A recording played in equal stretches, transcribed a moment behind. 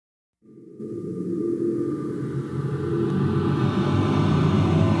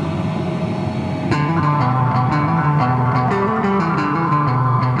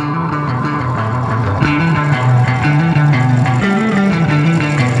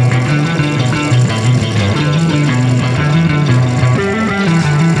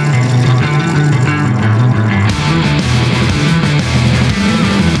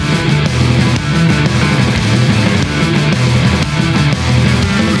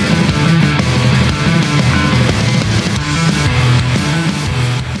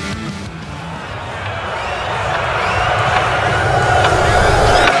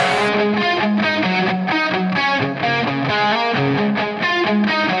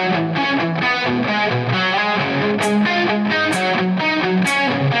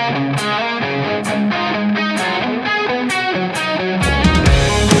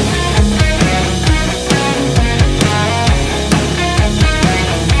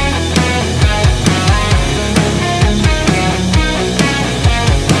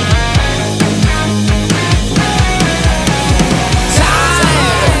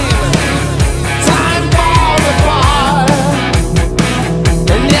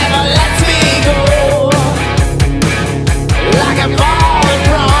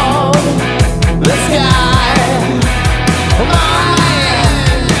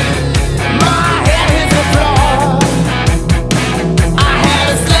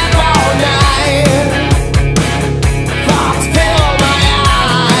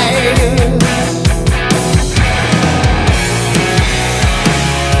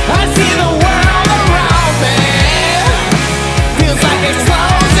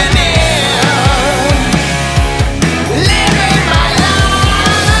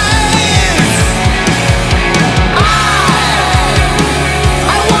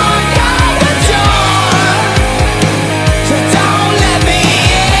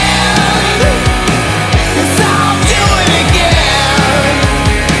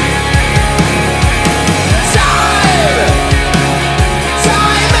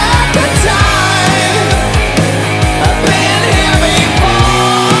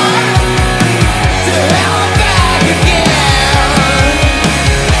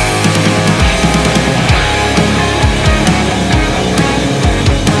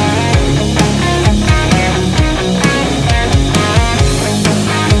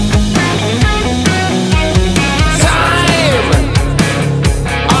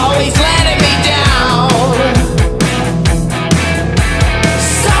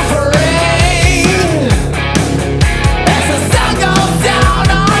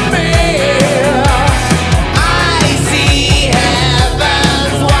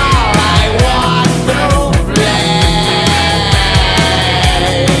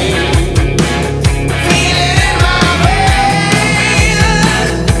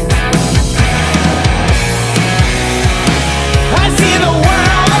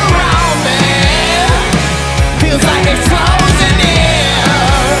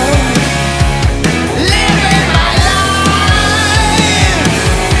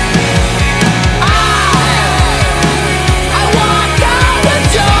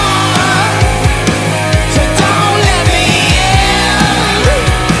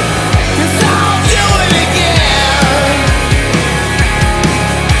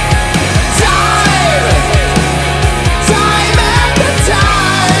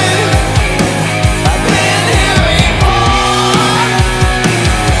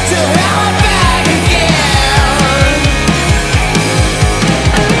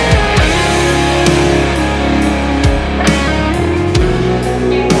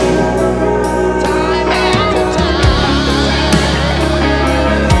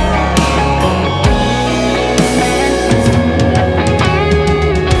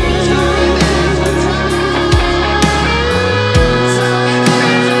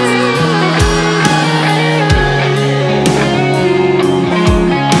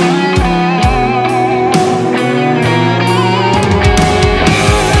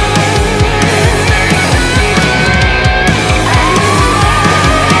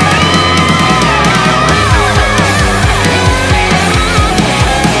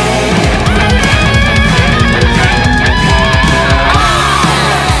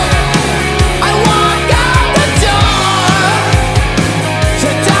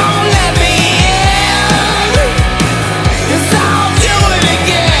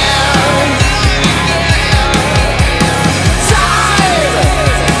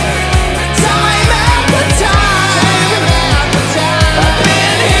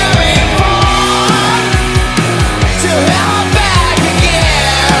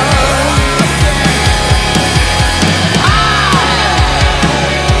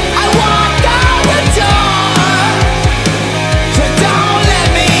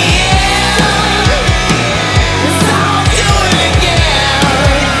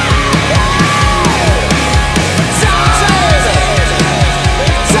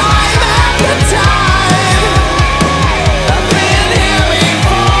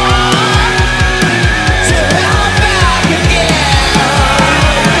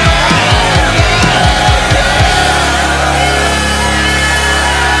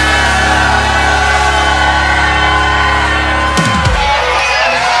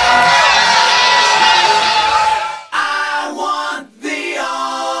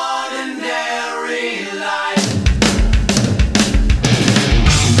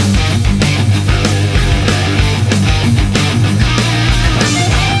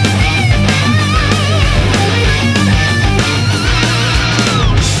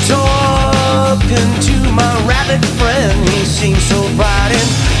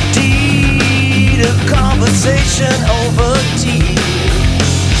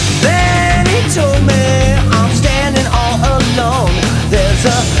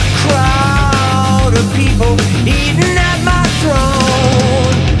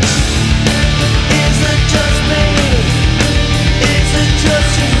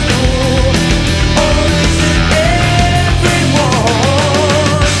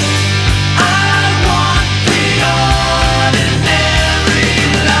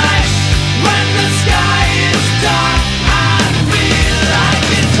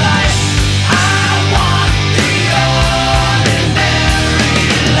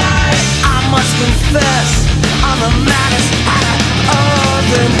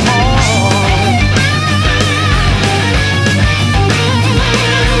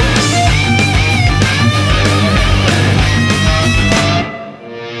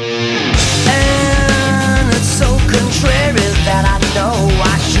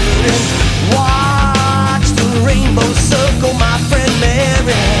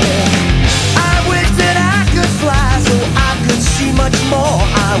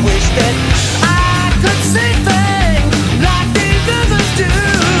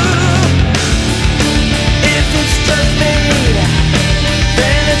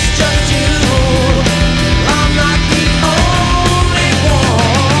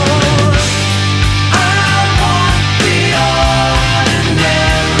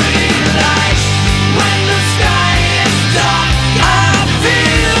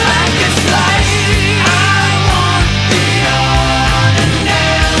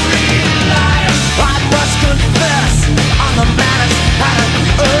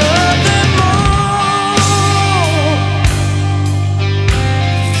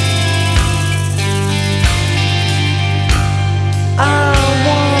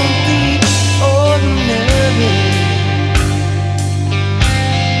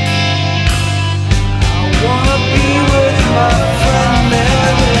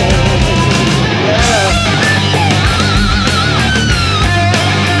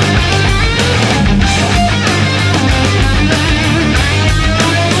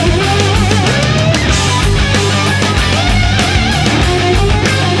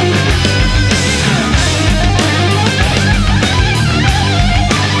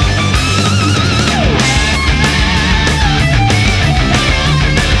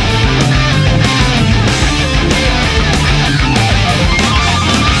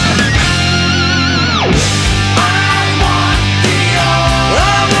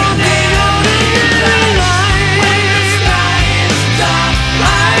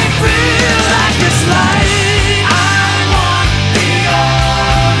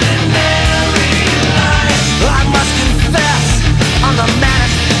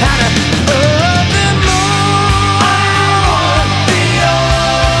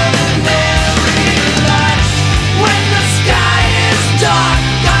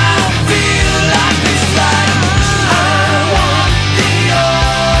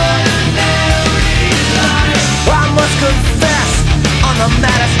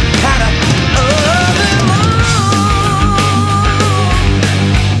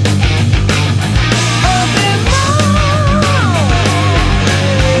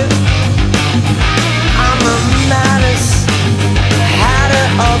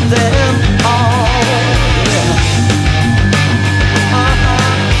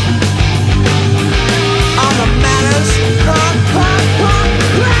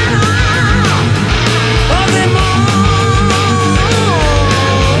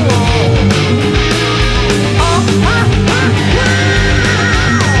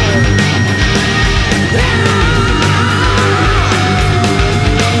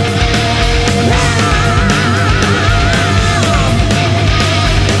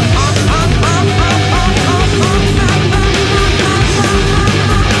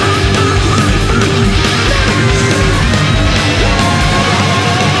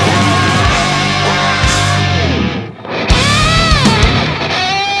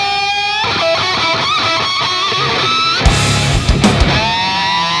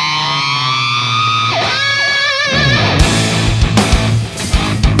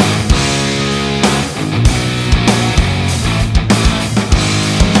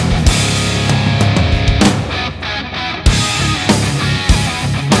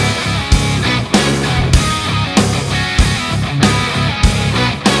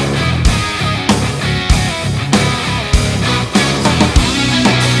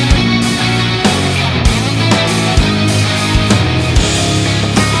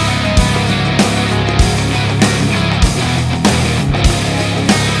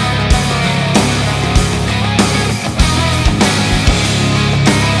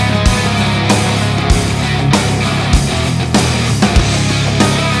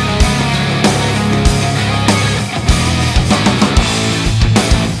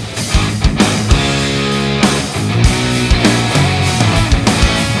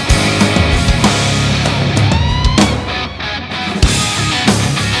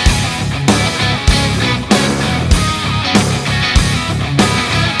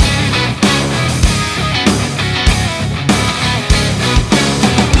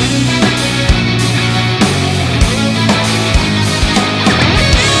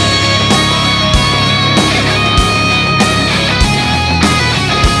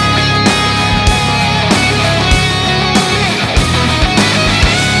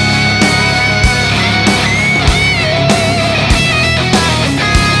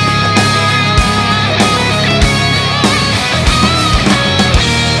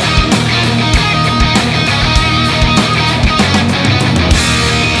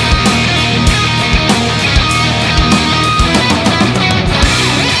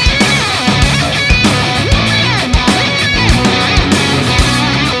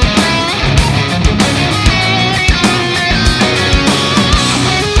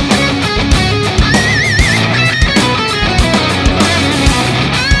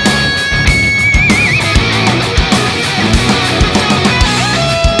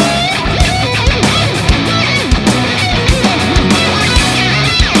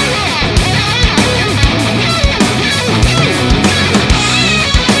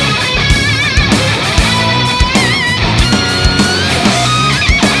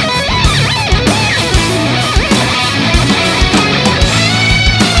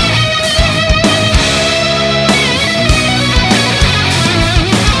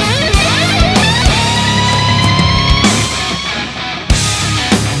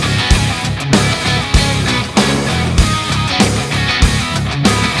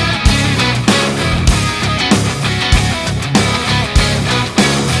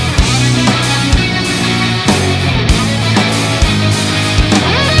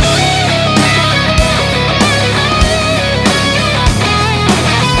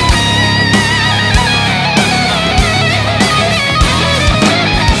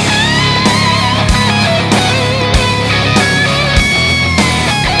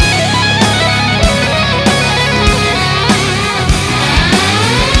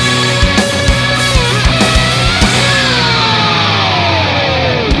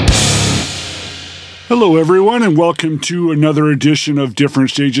Hello, everyone, and welcome to another edition of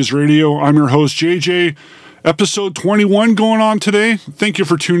Different Stages Radio. I'm your host, JJ. Episode 21 going on today. Thank you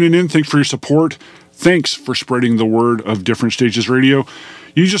for tuning in. Thanks for your support. Thanks for spreading the word of Different Stages Radio.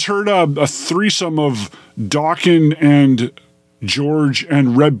 You just heard a threesome of Dawkin and George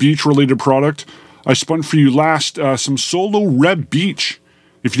and Reb Beach related product. I spun for you last some solo Reb Beach.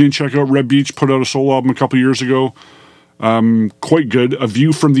 If you didn't check out Reb Beach, put out a solo album a couple years ago. Quite good. A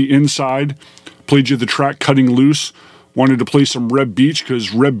View from the Inside. Played you the track Cutting Loose. Wanted to play some Reb Beach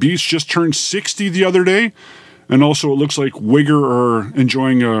because Reb Beach just turned 60 the other day. And also it looks like Wigger are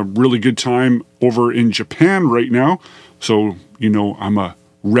enjoying a really good time over in Japan right now. So, you know, I'm a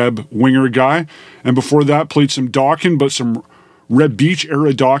Reb Winger guy. And before that, played some Dawkin, but some Reb Beach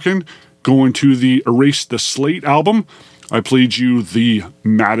era Dawkin. Going to the Erase the Slate album. I played you the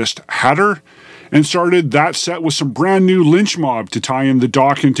Maddest Hatter. And started that set with some brand new Lynch Mob to tie in the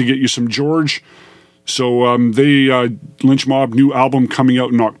Dawkin to get you some George. So Lynch Mob, new album coming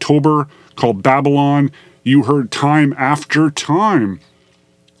out in October called Babylon. You heard Time After Time.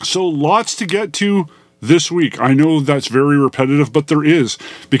 So lots to get to this week. I know that's very repetitive, but there is.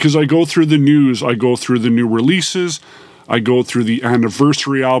 Because I go through the news, I go through the new releases, I go through the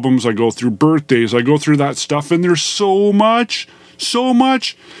anniversary albums, I go through birthdays, I go through that stuff, and there's so much.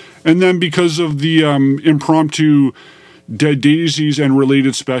 And then because of the impromptu Dead Daisies and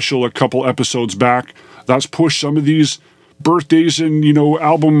related special a couple episodes back, that's pushed some of these birthdays and, you know,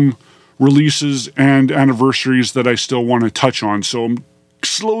 album releases and anniversaries that I still want to touch on. So I'm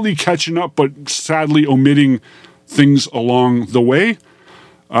slowly catching up, but sadly omitting things along the way.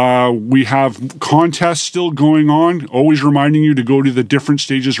 We have contests still going on. Always reminding you to go to the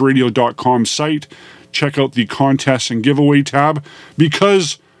differentstagesradio.com site, check out the contests and giveaway tab,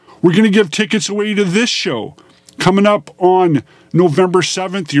 because we're going to give tickets away to this show coming up on November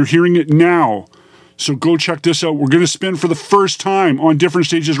 7th. You're hearing it now. So go check this out. We're going to spin for the first time on Different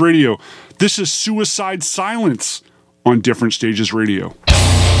Stages Radio. This is Suicide Silence on Different Stages Radio.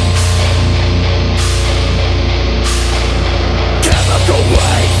 Chemical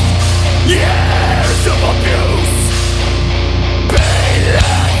waste, years of abuse,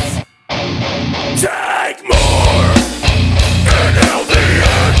 painless. Take more, inhale the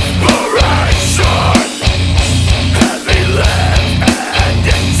inspiration. Heavy lip and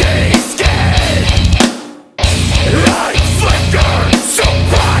empty skin, light flicker so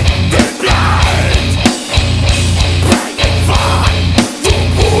bright and blind, bringing fire to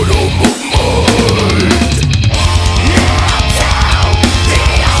voodoo mood. Kneel down the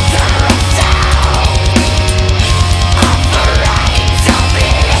altar of sound, offerings of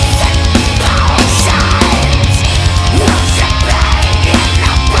innocent emotions, worshiping in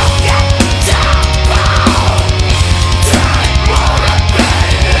a broken temple. Take more and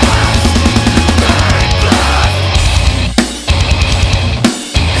painless, painless.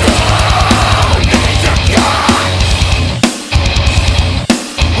 Oh, nature God,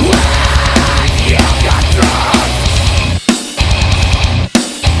 when you got drunk.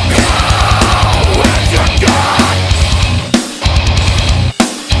 Oh, when you're gone,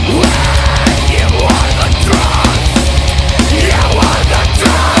 when you are the drugs, you are the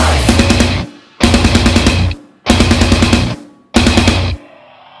drugs.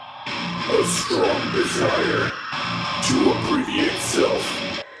 A strong desire to abbreviate self.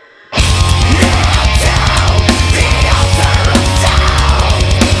 Kneel down the altar of sound,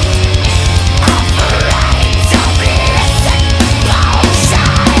 offerings of innocent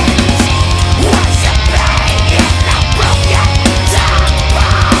emotions, worshiping in a broken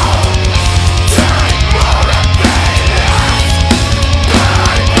temple. Take more and painless,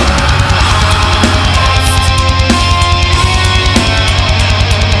 painless.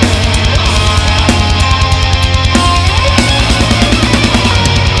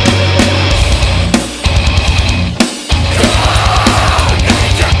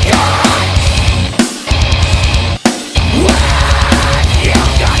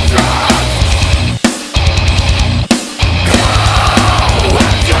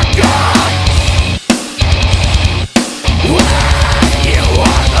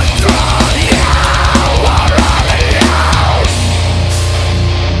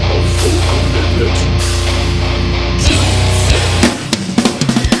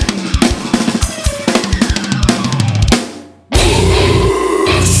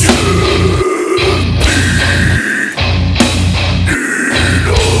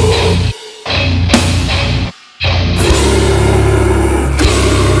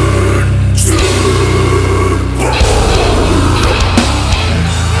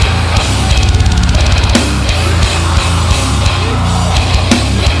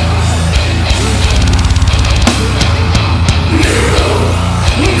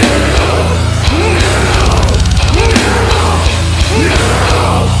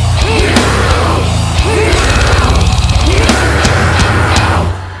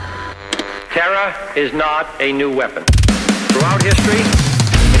 is not a new weapon. Throughout history,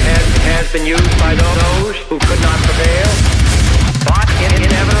 it has been used by those who could not prevail, but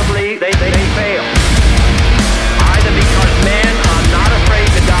inevitably they fail. Either because men are not afraid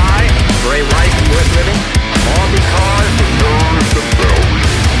to die for a life worth living, or because the nerves themselves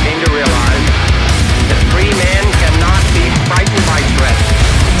came to realize that free men cannot be frightened by threats.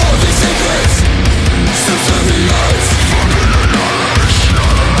 All these secrets, still serving us.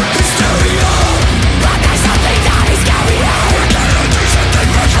 Hysteria, but there's something that is going on. We cannot do something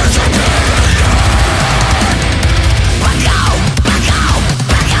much for superior. Back out, back out,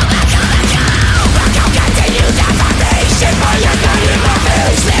 back out.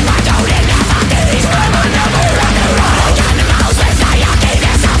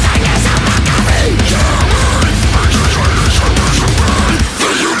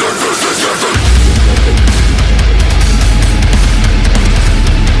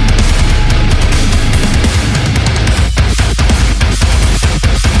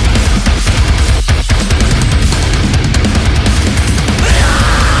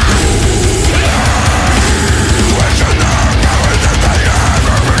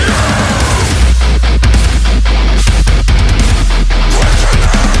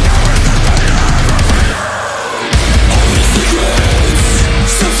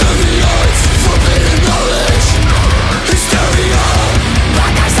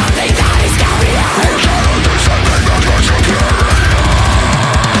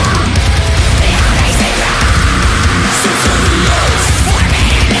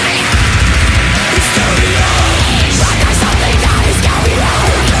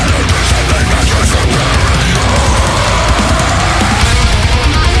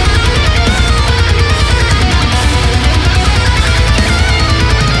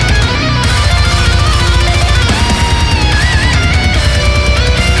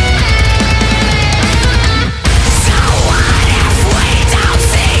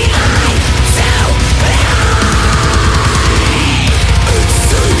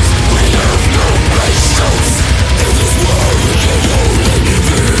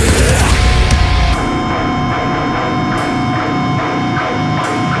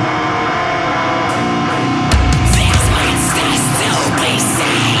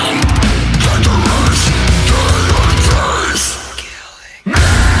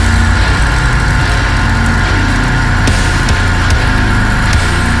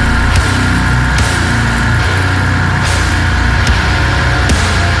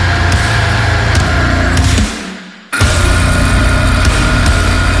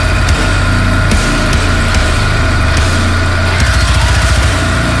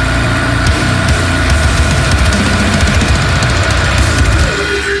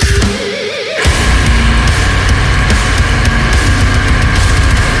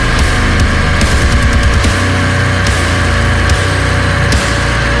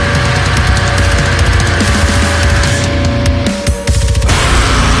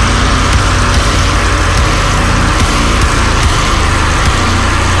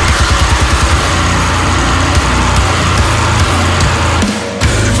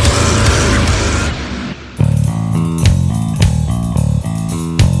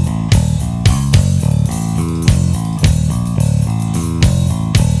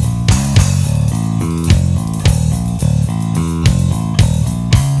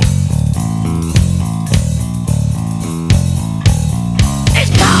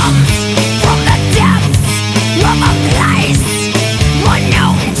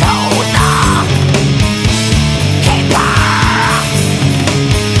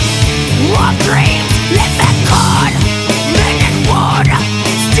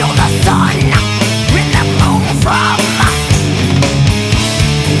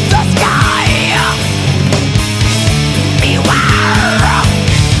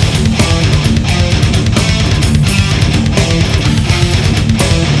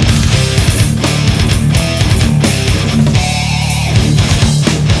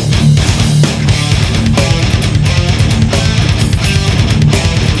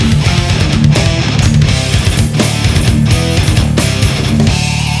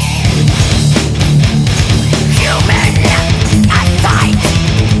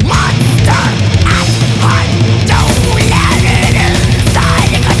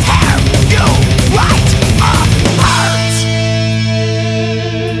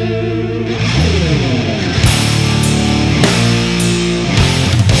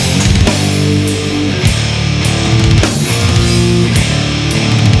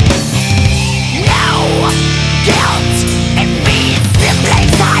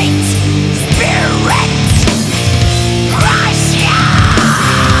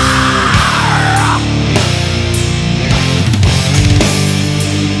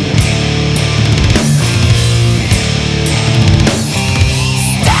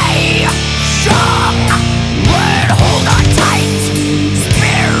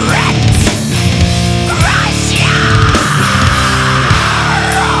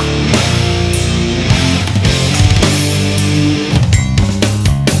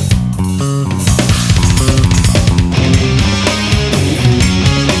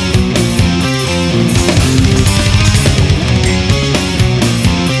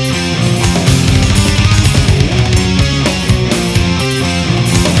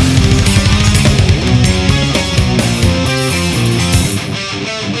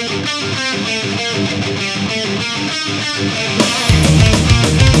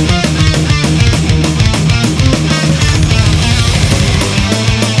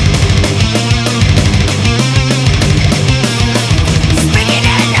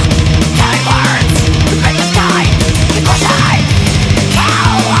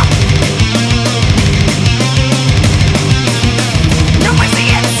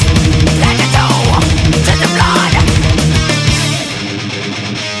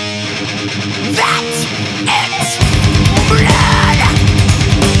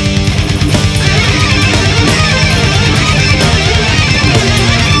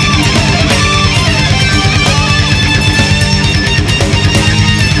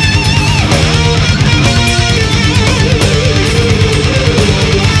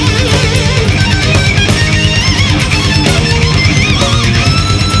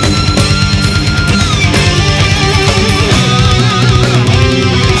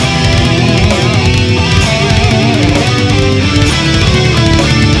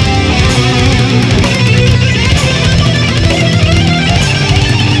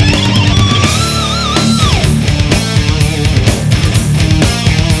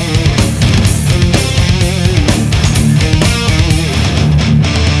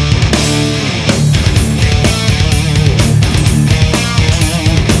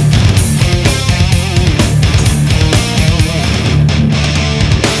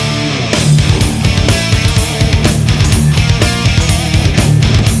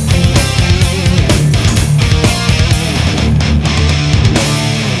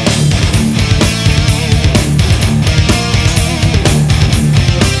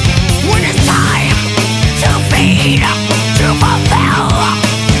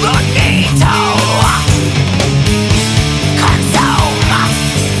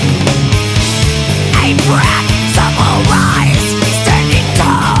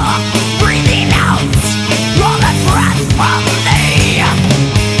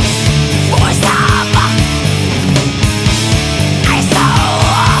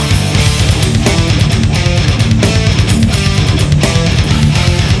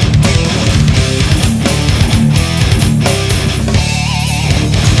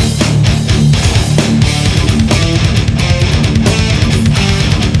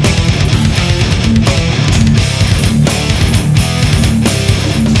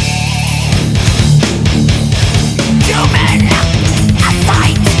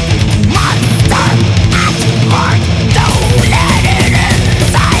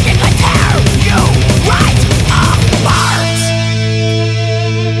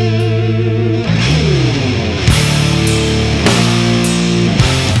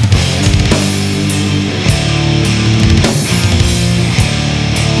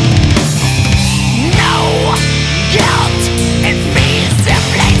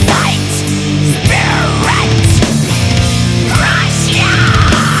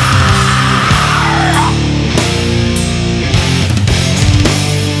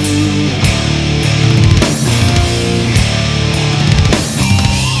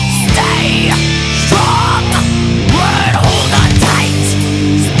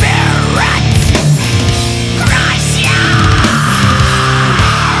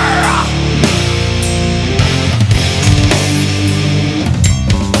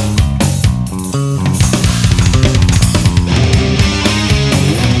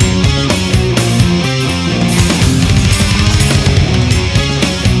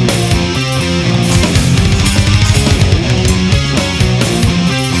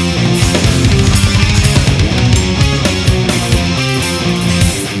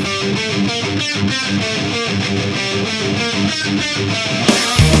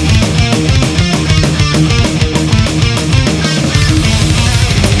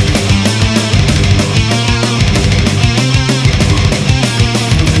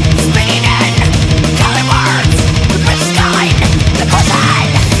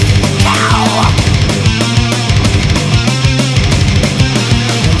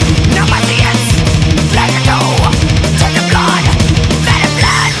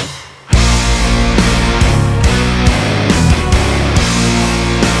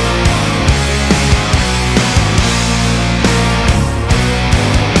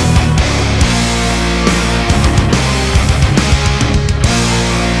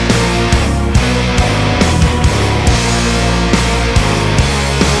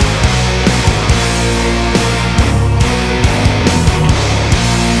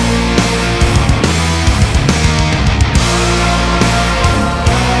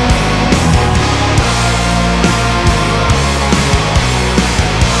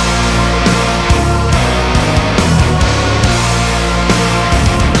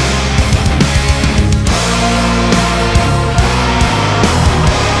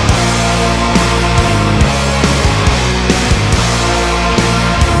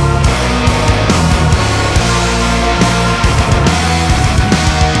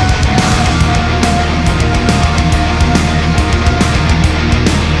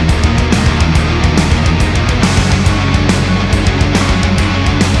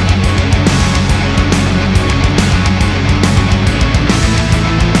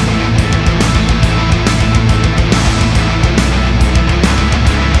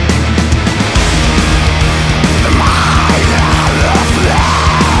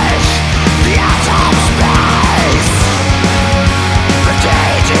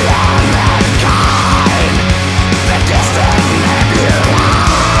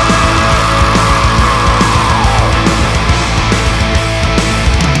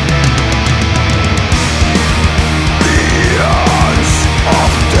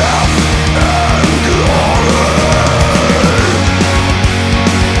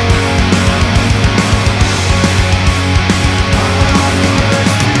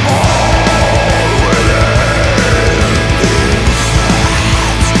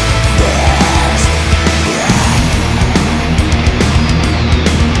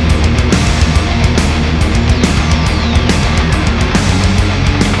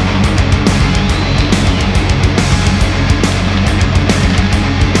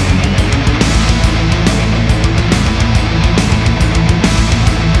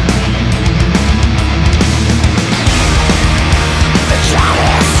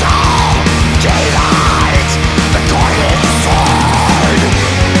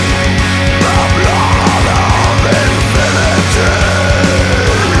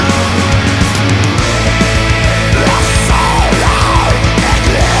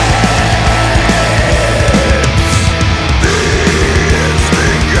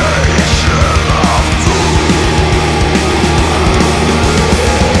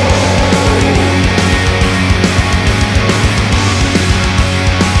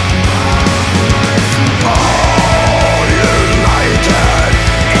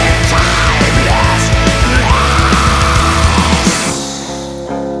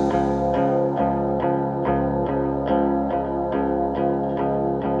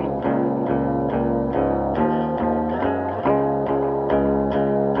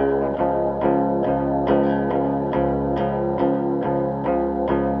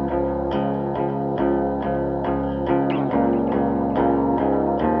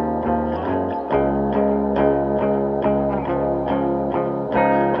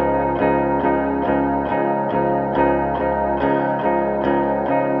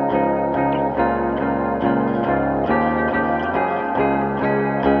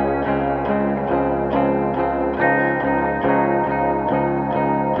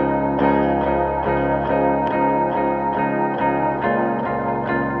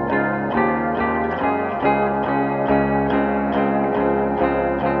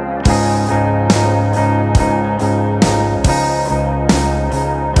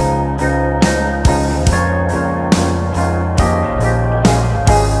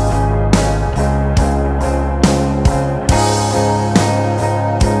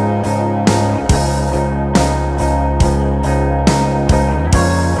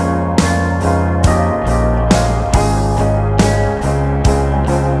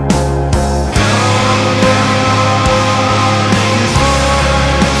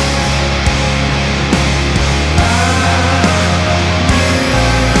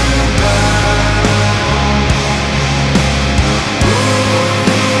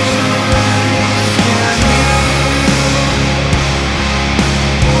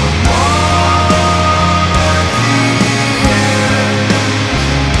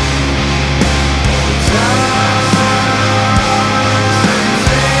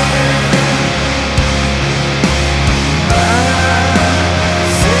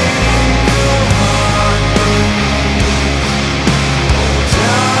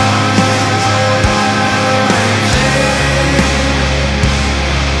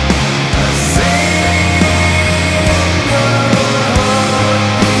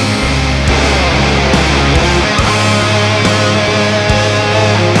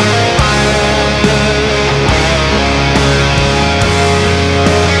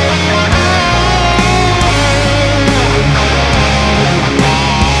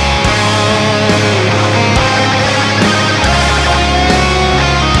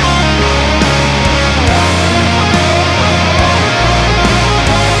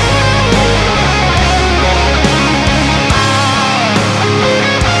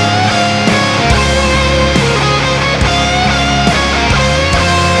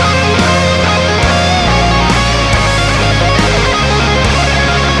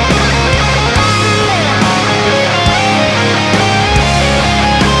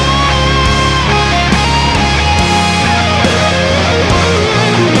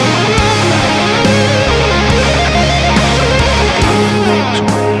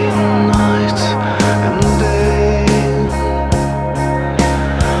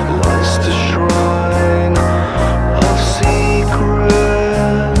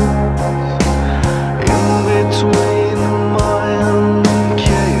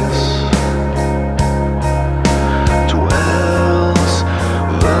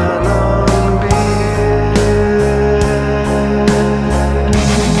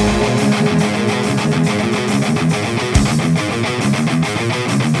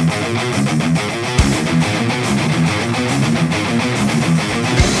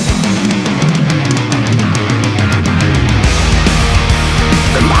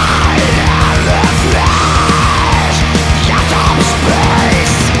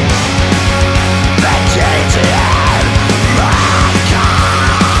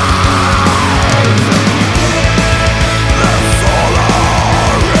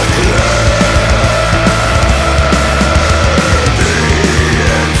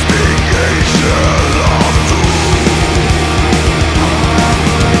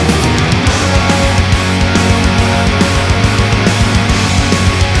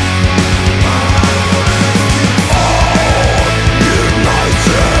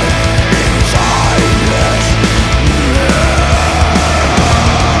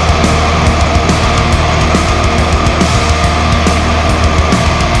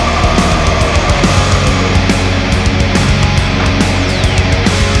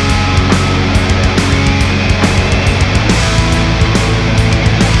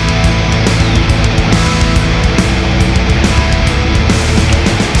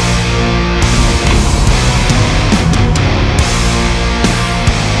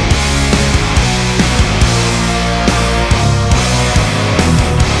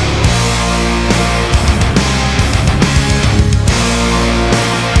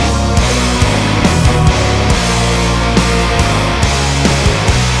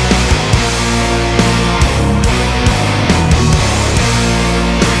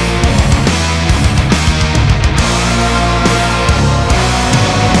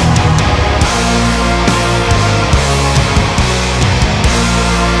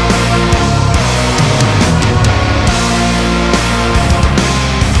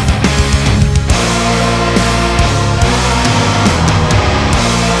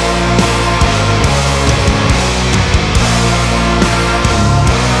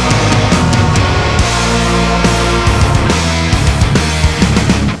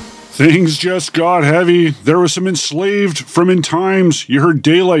 Things just got heavy. There was some Enslaved from In Times. You heard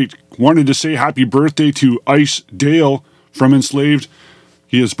Daylight wanted to say happy birthday to Ice Dale from Enslaved.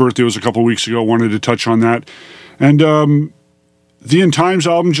 His birthday was a couple weeks ago. Wanted to touch on that. And the In Times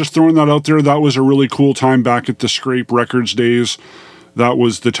album, just throwing that out there, that was a really cool time back at the Scrape Records days. That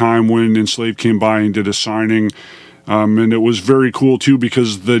was the time when Enslaved came by and did a signing. And it was very cool, too,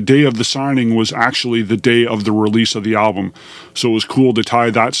 because the day of the signing was actually the day of the release of the album. So it was cool to tie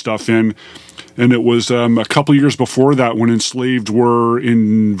that stuff in. And it was a couple years before that when Enslaved were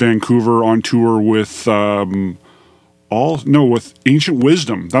in Vancouver on tour with with Ancient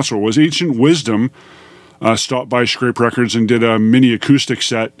Wisdom. That's what it was. Ancient Wisdom stopped by Scrape Records and did a mini acoustic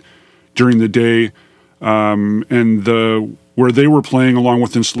set during the day. And where they were playing along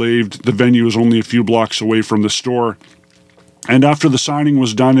with Enslaved, the venue was only a few blocks away from the store. And after the signing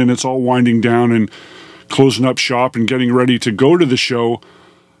was done and it's all winding down and closing up shop and getting ready to go to the show,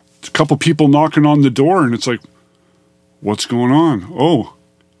 a couple people knocking on the door, and it's like, what's going on? Oh,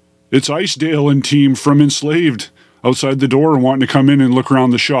 it's Icedale and team from Enslaved outside the door and wanting to come in and look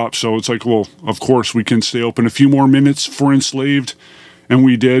around the shop. So it's like, well, of course we can stay open a few more minutes for Enslaved. And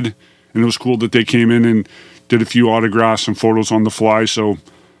we did. And it was cool that they came in and did a few autographs and photos on the fly. So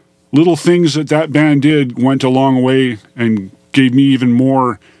little things that band did went a long way and gave me even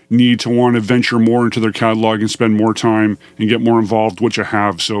more need to want to venture more into their catalog and spend more time and get more involved, which I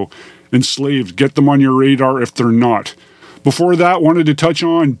have. So Enslaved, get them on your radar if they're not. Before that, wanted to touch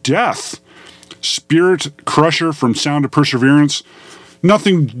on Death. Spirit Crusher from Sound of Perseverance.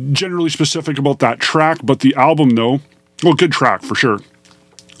 Nothing generally specific about that track, but the album though, well, good track for sure.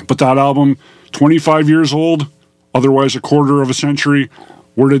 But that album, 25 years old, otherwise a quarter of a century.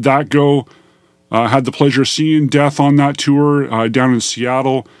 Where did that go? Had the pleasure of seeing Death on that tour down in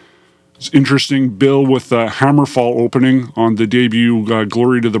Seattle. It's interesting. Bill with Hammerfall opening on the debut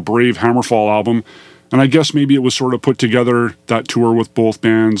Glory to the Brave Hammerfall album. And I guess maybe it was sort of put together, that tour with both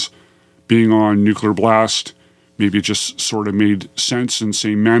bands being on Nuclear Blast. Maybe it just sort of made sense and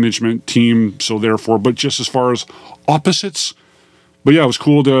same management team. So therefore, but just as far as opposites. But yeah, it was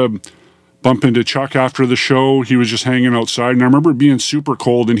cool to bump into Chuck after the show. He was just hanging outside, and I remember it being super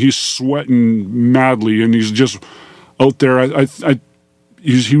cold, and he's sweating madly, and he's just out there.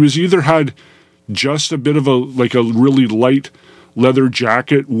 He was either had just a bit of a really light leather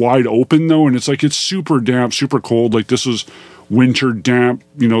jacket, wide open though, and it's like it's super damp, super cold. Like this was winter damp,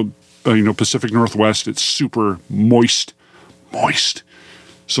 Pacific Northwest. It's super moist.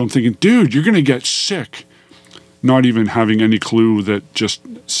 So I'm thinking, dude, you're gonna get sick. Not even having any clue that just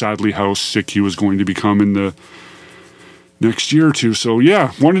sadly how sick he was going to become in the next year or two. So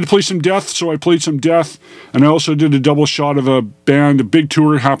yeah, wanted to play some Death, so I played some Death. And I also did a double shot of a big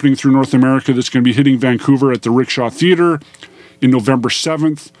tour happening through North America that's going to be hitting Vancouver at the Rickshaw Theatre in November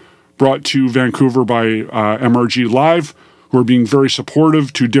 7th, brought to Vancouver by MRG Live, who are being very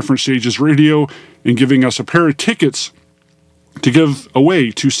supportive to Different Stages Radio and giving us a pair of tickets to give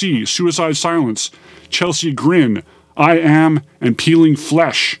away to see Suicide Silence, Chelsea Grin, I Am, and Peeling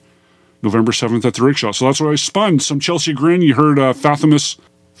Flesh, November 7th at the Rickshaw. So that's what I spun. Some Chelsea Grin. You heard Fathomless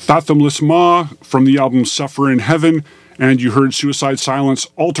Ma from the album Suffer in Heaven, and you heard Suicide Silence,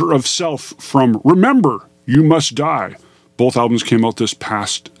 Altar of Self from Remember, You Must Die. Both albums came out this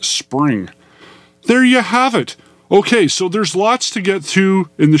past spring. There you have it. Okay, so there's lots to get to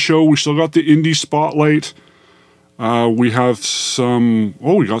in the show. We still got the indie spotlight. We have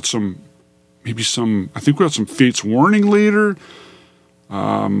I think we got some Fates Warning later.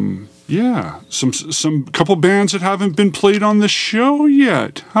 Some couple bands that haven't been played on the show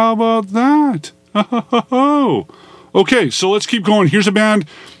yet. How about that? Okay, so let's keep going. Here's a band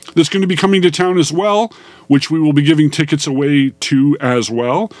that's going to be coming to town as well, which we will be giving tickets away to as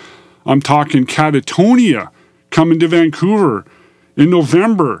well. I'm talking Catatonia coming to Vancouver in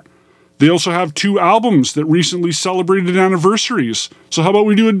November. They also have 2 albums that recently celebrated anniversaries. So how about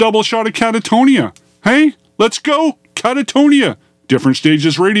we do a double shot of Catatonia? Hey, let's go. Catatonia. Different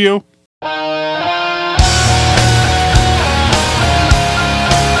Stages Radio.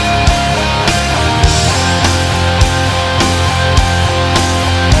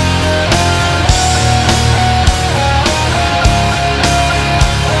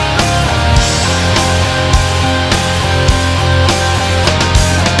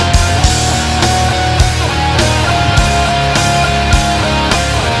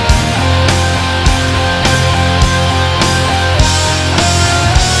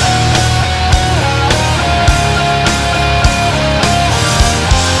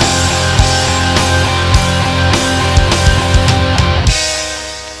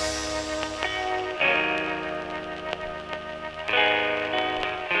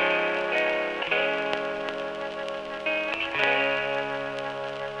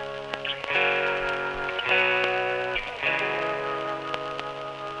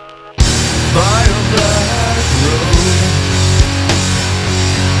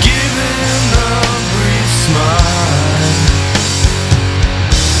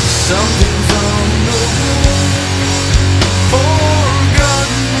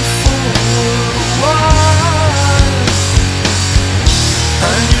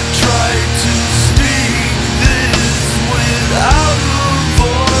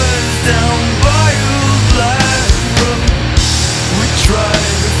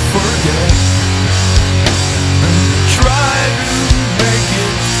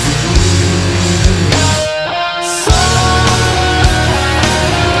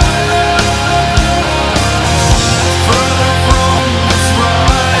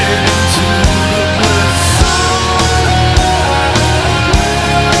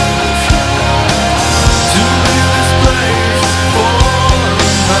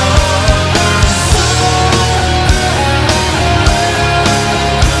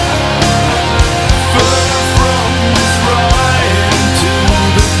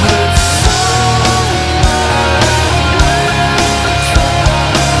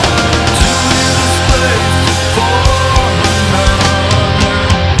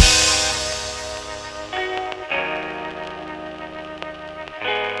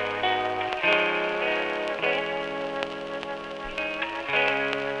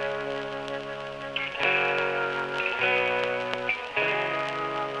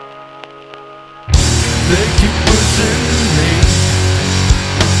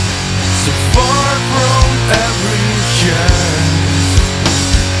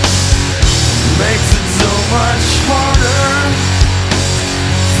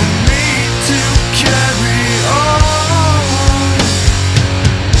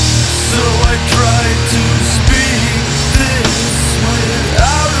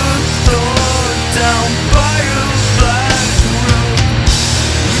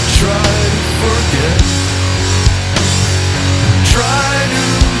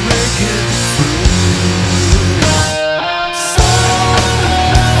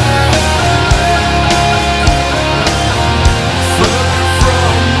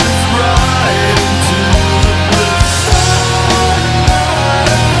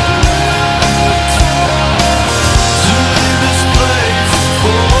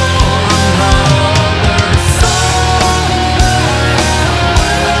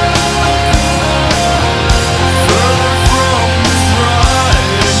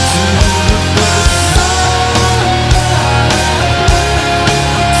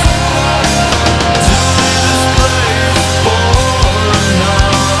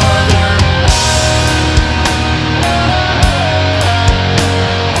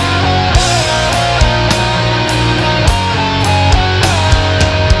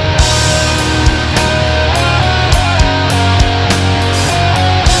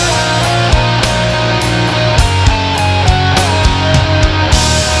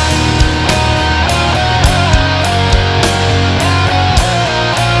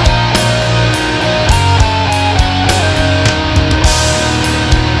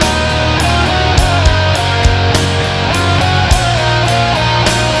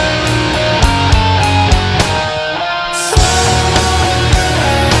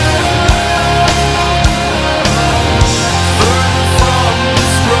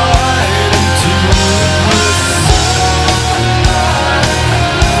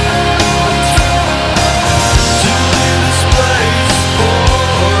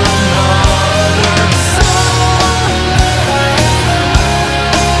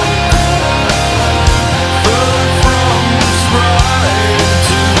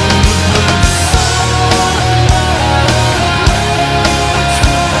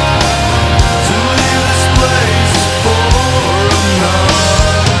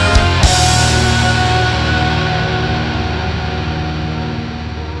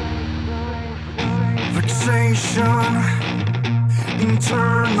 sensation,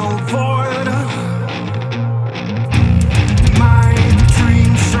 internal void. My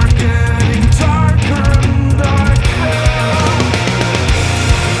dreams are getting darker and darker.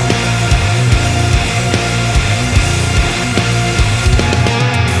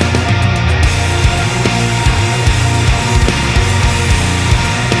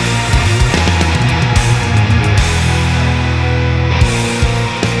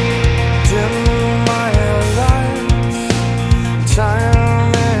 Dim my lights,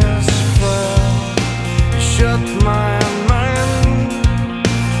 time is fled.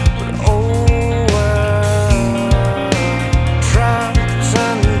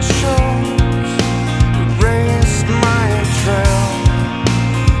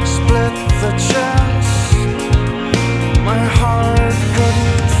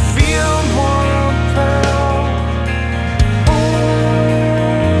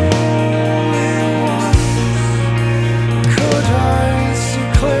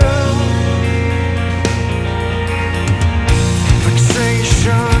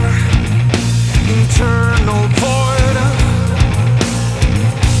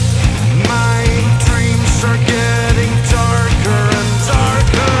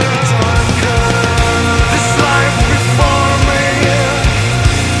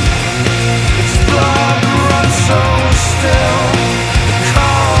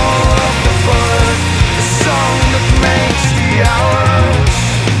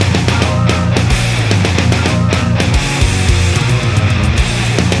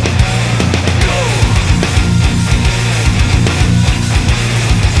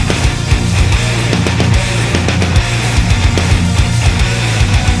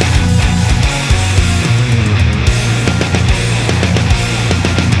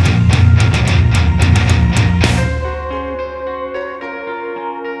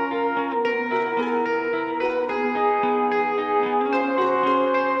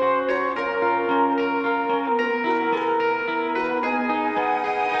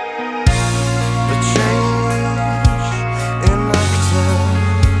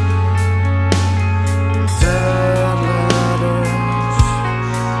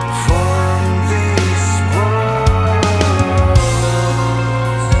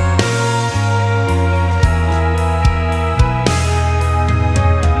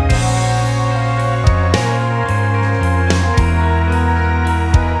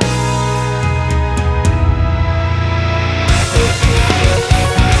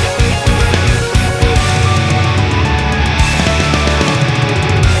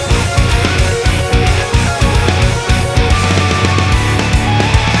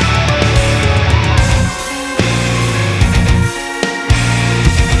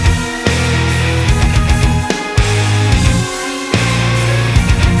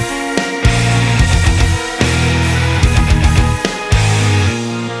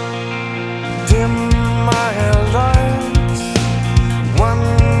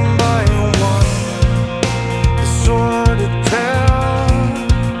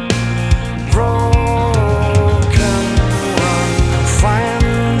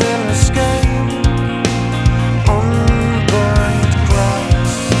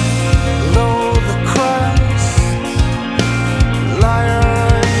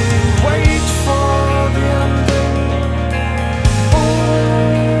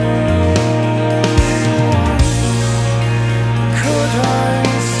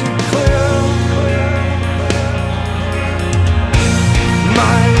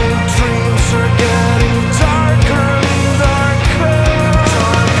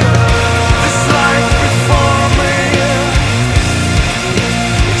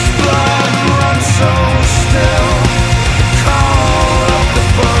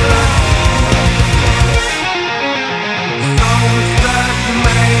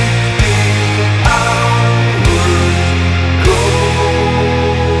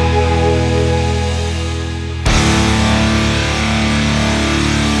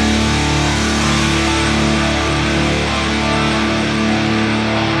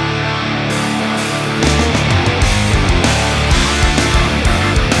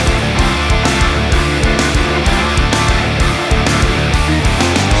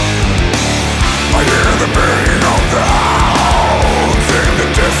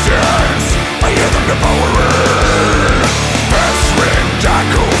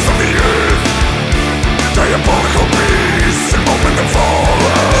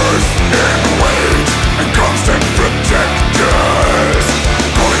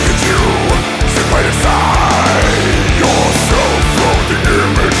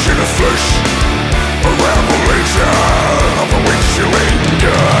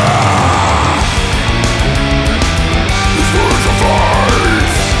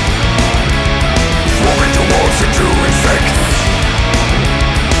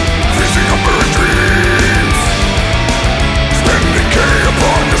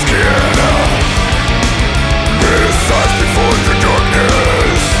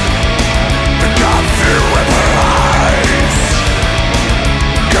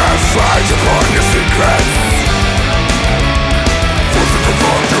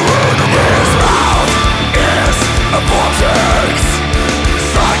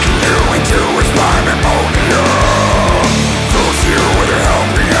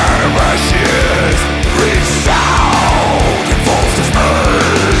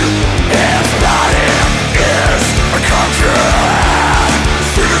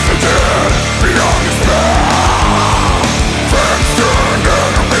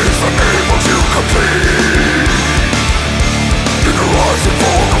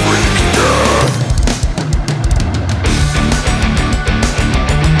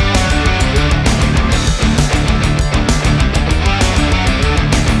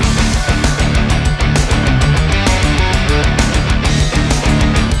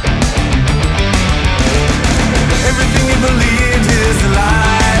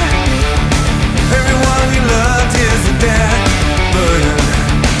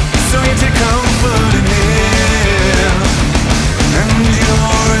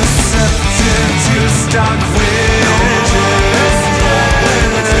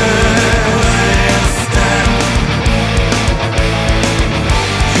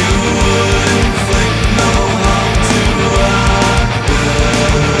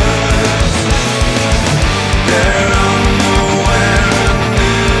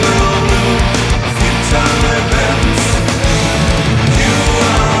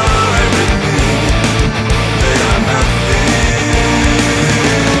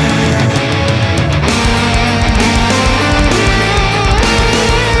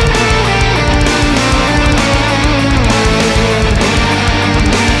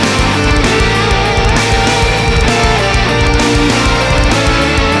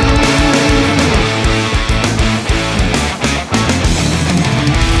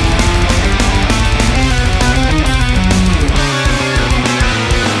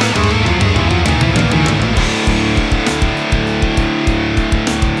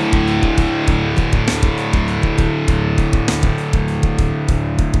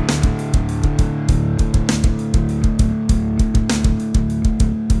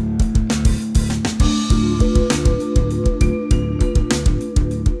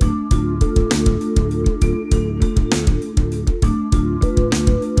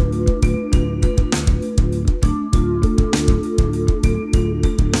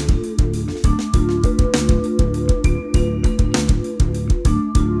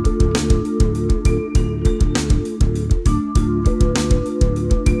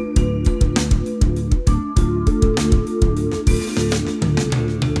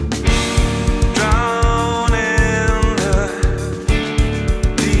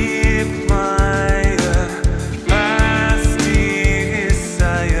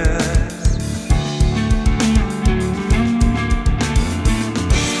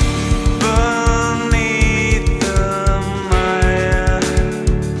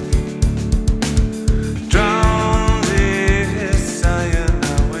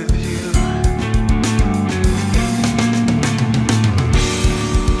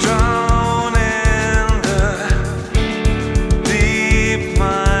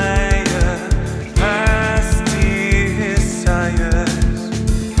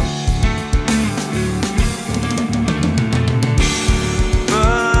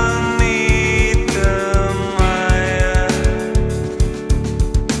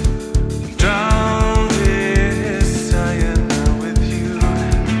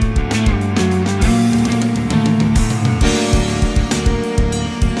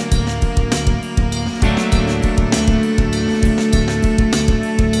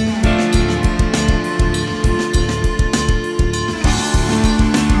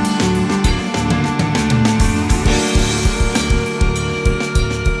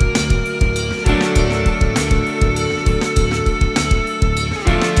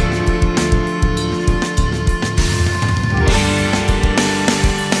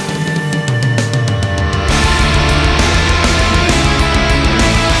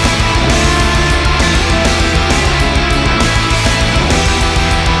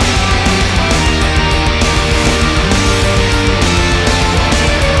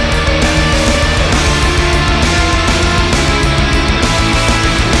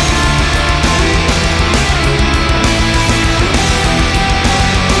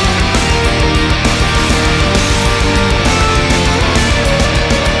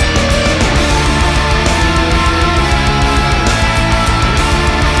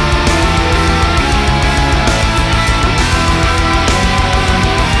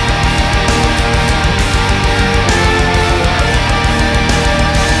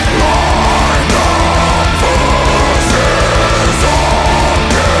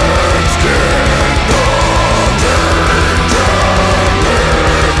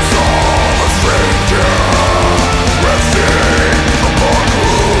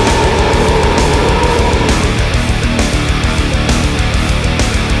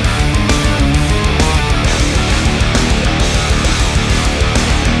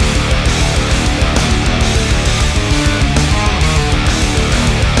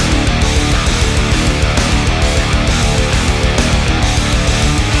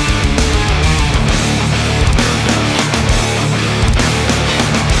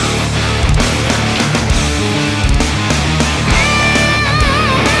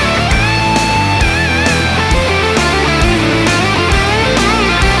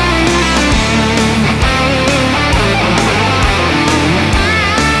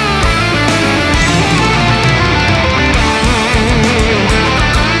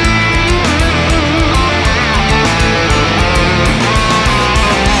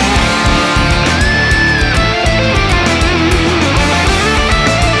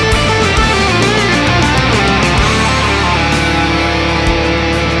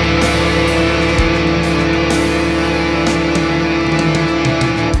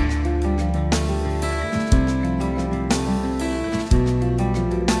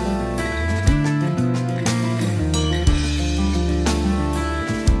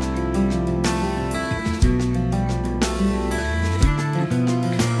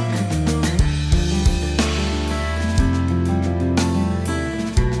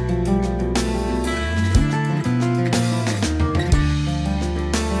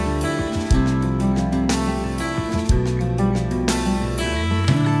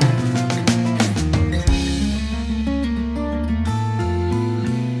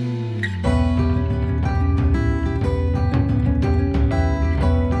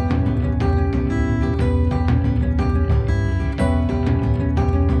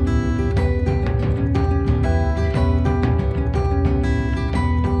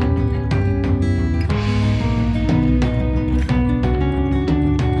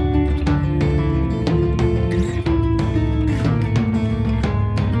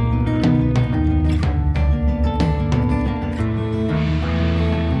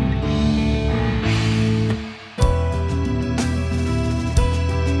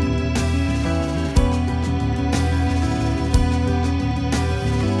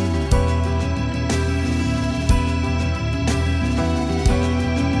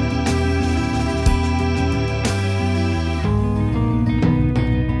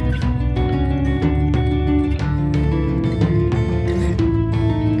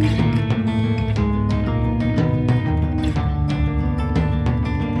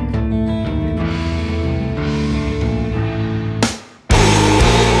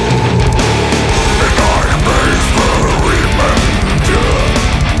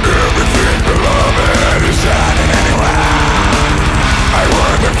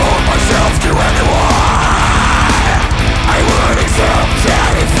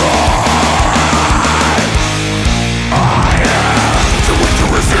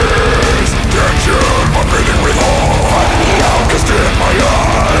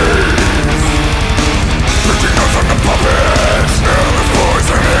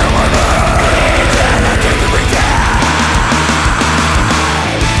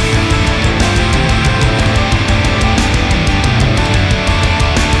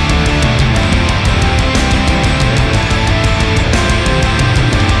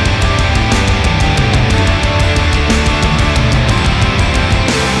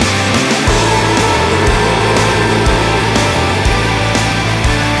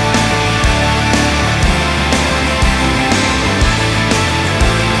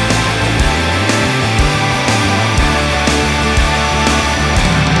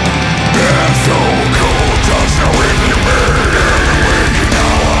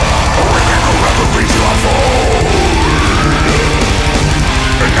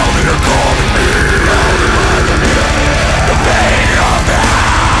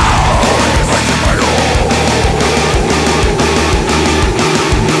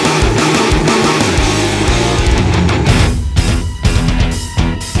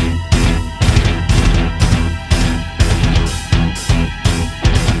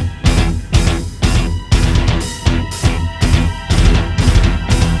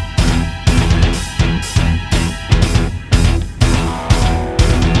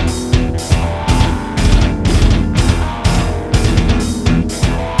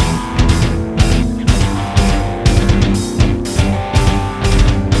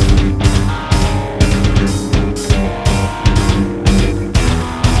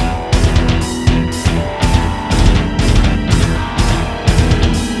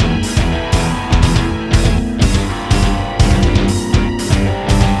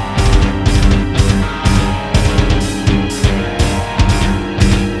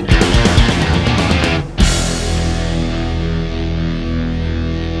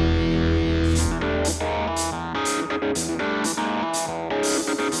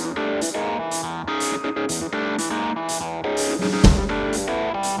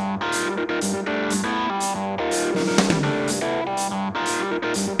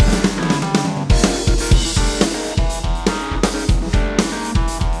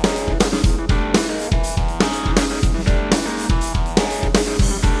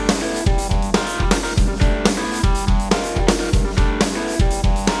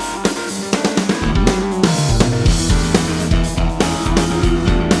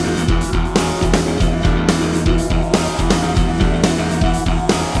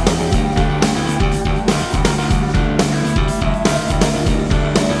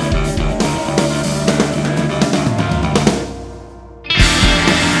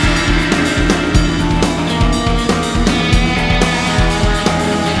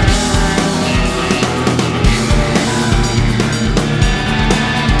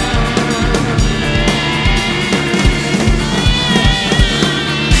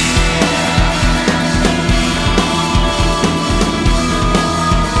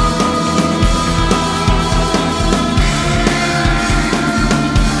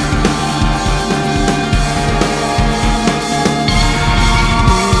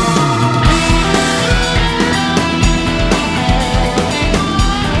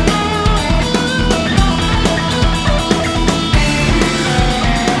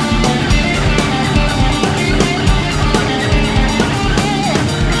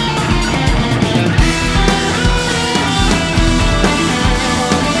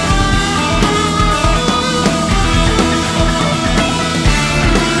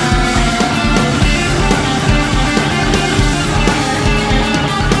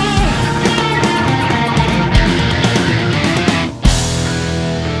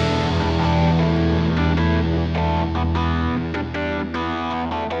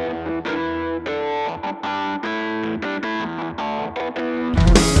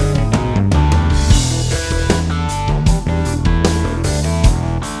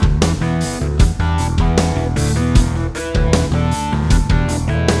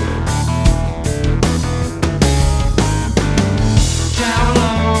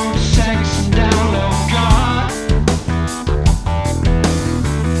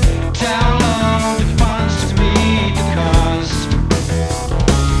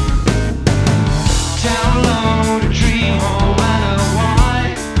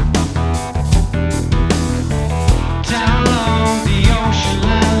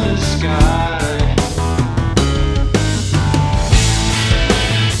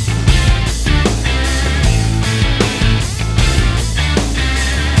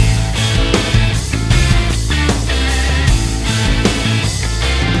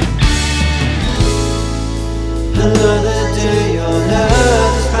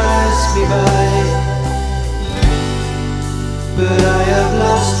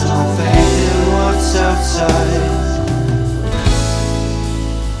 lost all faith in what's outside.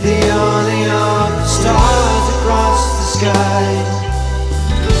 The only other stars across the sky,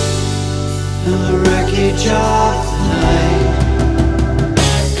 and the wreckage of the night.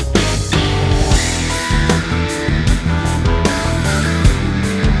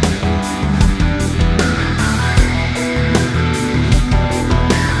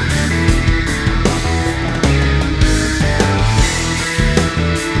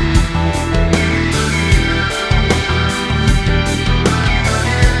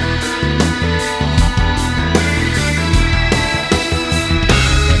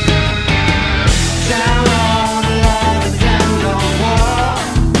 Down on the line, down on wall.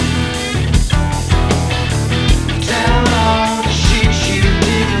 Down on the shit you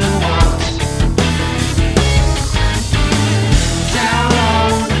didn't want. Down on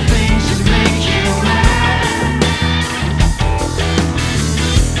the things that make you mad.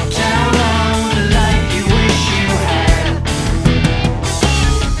 Down on the life you wish you had.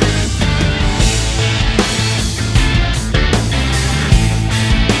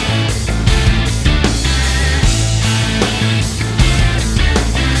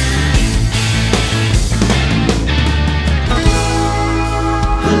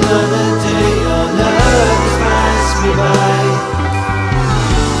 Another day on earth has passed me by,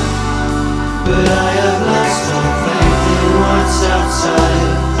 but I have lost all faith in what's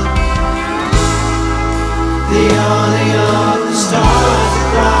outside. The only other stars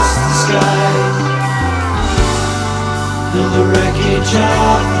across the sky, and the wreckage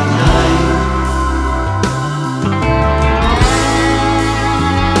of the night.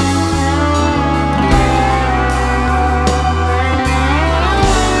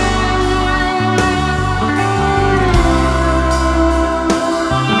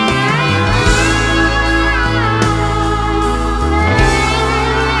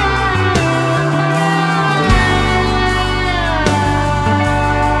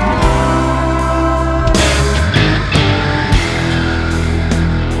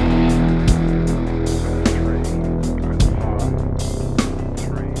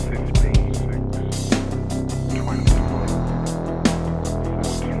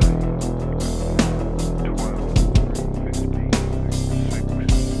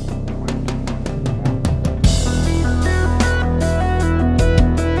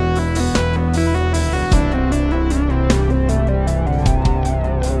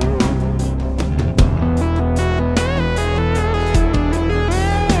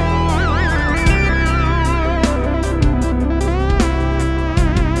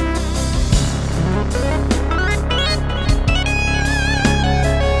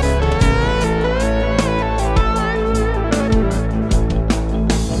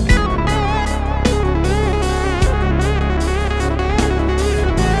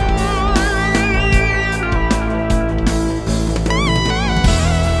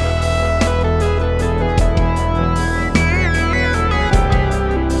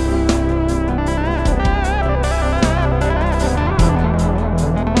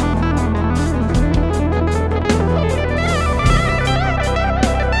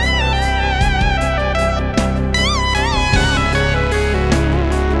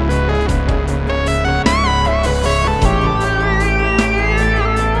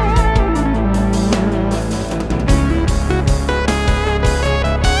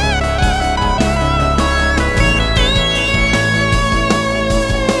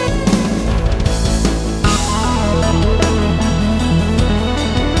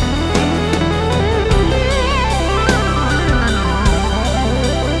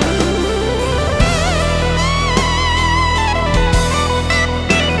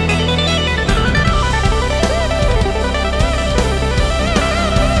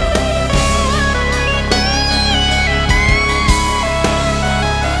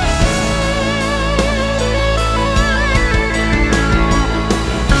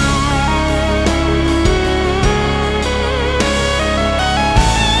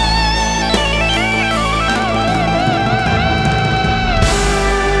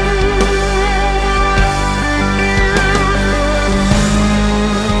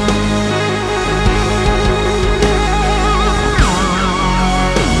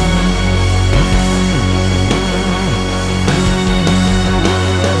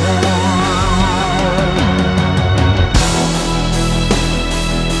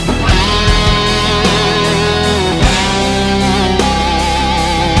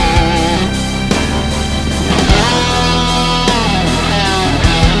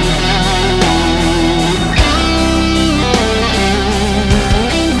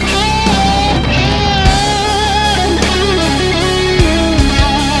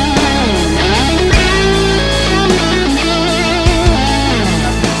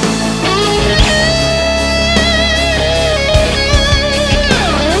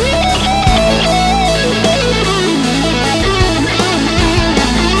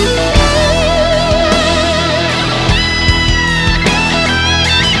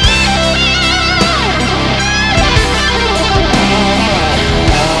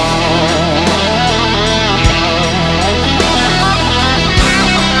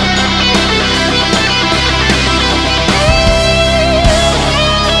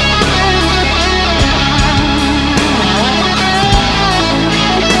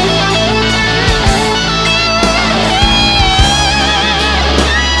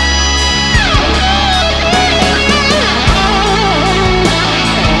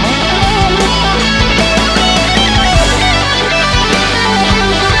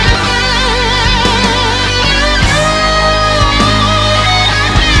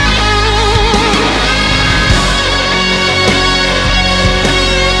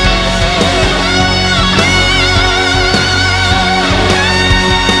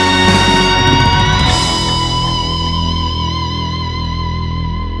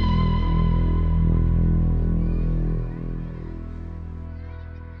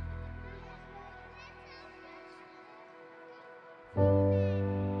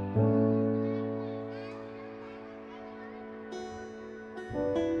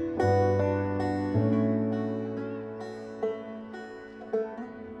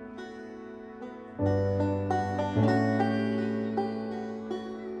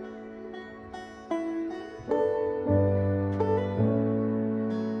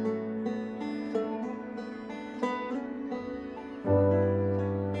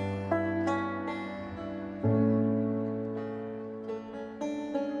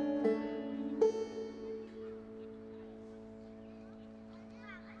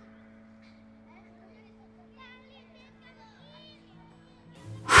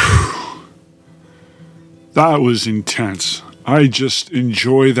 That was intense. I just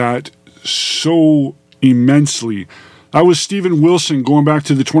enjoy that so immensely. That was Steven Wilson going back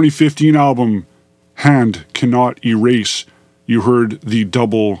to the 2015 album, Hand Cannot Erase. You heard the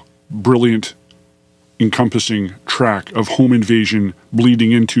double brilliant encompassing track of Home Invasion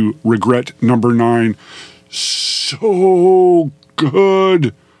bleeding into Regret number 9. So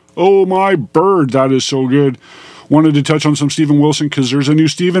good. Oh my bird, that is so good. Wanted to touch on some Steven Wilson because there's a new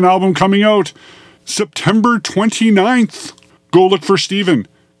Steven album coming out September 29th. Go look for Steven.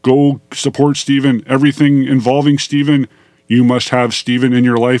 Go support Steven. Everything involving Steven. You must have Steven in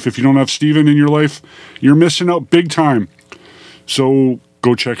your life. If you don't have Steven in your life, you're missing out big time. So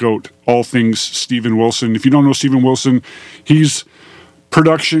go check out all things Steven Wilson. If you don't know Steven Wilson, he's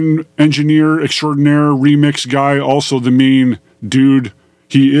production engineer extraordinaire, remix guy, also the main dude.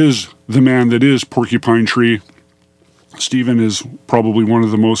 He is the man that is Porcupine Tree. Steven is probably one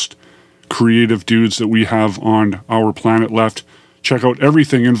of the most creative dudes that we have on our planet left. Check out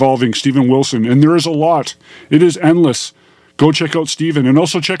everything involving Steven Wilson, and there is a lot. It is endless. Go check out Steven, and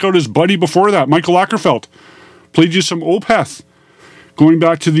also check out his buddy before that, Michael Ackerfeld. Played you some Opeth. Going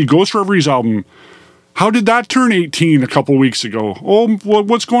back to the Ghost Reveries album, how did that turn 18 a couple weeks ago? Oh,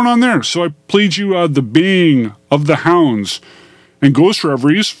 what's going on there? So I played you The Baying of the Hounds. And Ghost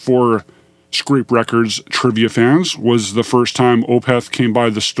Reveries, for Scrape Records trivia fans, was the first time Opeth came by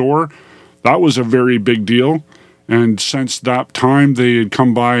the store. That was a very big deal. And since that time, they had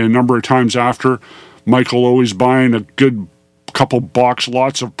come by a number of times after. Michael always buying a good couple box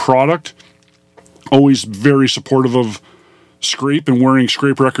lots of product. Always very supportive of Scrape and wearing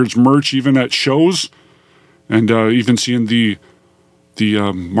Scrape Records merch even at shows. And even seeing the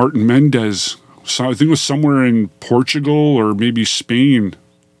Martin Mendez, so I think it was somewhere in Portugal or maybe Spain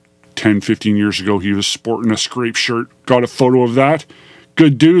 10, 15 years ago. He was sporting a Scrape shirt. Got a photo of that.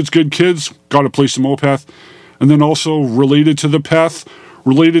 Good dudes, good kids. Got to play some Opeth. And then also related to the Peth,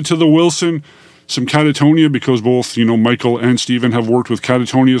 related to the Wilson, some Catatonia, because both, Michael and Steven have worked with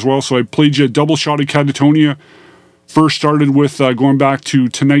Catatonia as well. So I played you a double shot of Catatonia. First started with going back to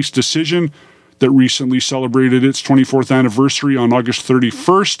Tonight's Decision, that recently celebrated its 24th anniversary on August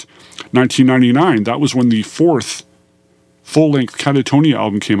 31st, 1999. That was when the fourth full-length Catatonia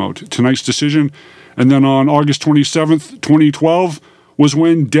album came out, Tonight's Decision. And then on August 27th, 2012, was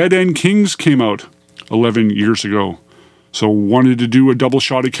when Dead End Kings came out 11 years ago. So wanted to do a double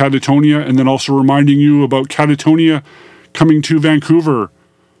shot of Catatonia, and then also reminding you about Catatonia coming to Vancouver.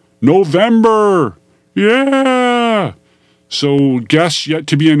 November! Yeah! So guests yet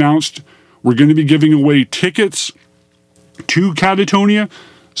to be announced. We're going to be giving away tickets to Catatonia.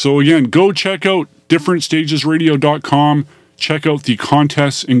 So again, go check out differentstagesradio.com. Check out the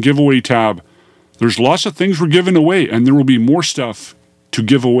contests and giveaway tab. There's lots of things we're giving away, and there will be more stuff to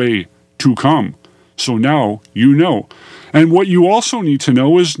give away to come. So now you know. And what you also need to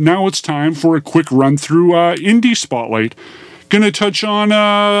know is now it's time for a quick run through Indie Spotlight. Going to touch on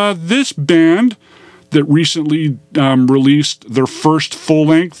this band that recently released their first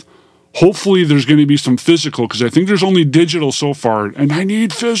full-length. Hopefully there's going to be some physical, because I think there's only digital so far, and I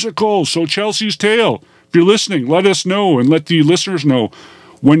need physical. So Chelsea's Tale, if you're listening, let us know and let the listeners know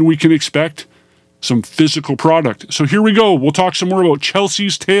when we can expect some physical product. So here we go. We'll talk some more about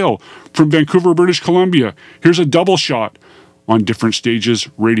Chelsea's Tale from Vancouver, British Columbia. Here's a double shot on Different Stages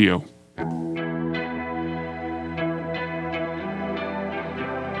Radio.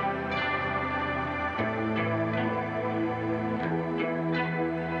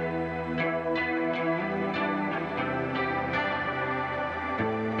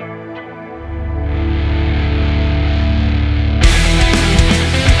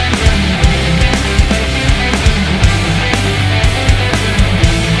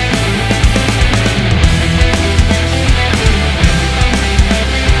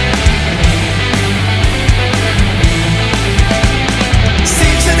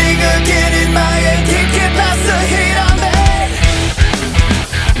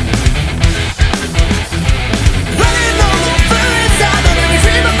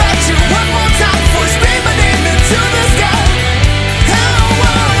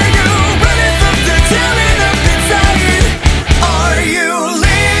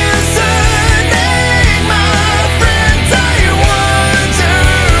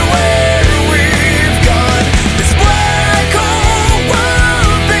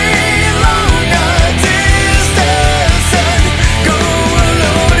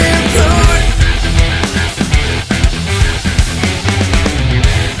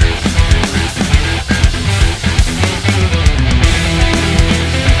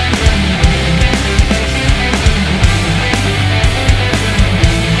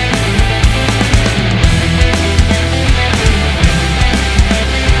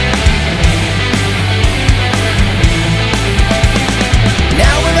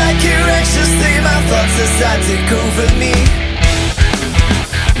 decide to take over me.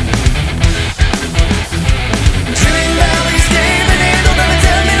 Dreaming valleys caving in, don't ever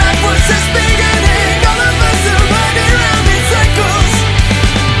tell me life was just beginning. All of us are running round in circles,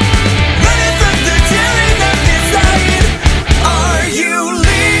 running from the tearing up inside. Are you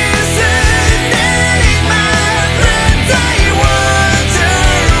listening, my friends? I wonder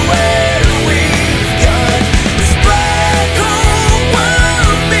where we've gone. This black hole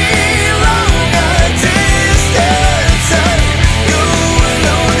won't be long, a distant sun. You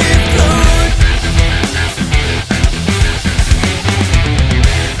alone implode.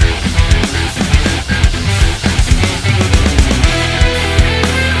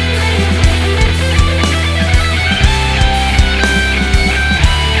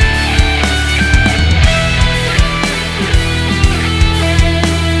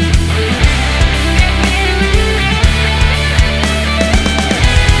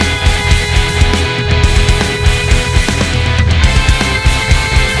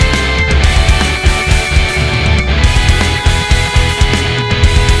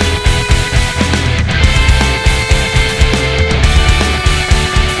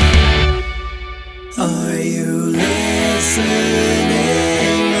 Are you listening,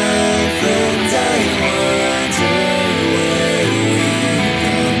 my friends? I wonder where we've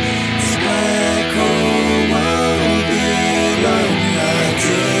gone. This black hole won't be long, a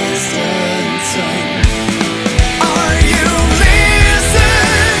distant sun. Are you listening,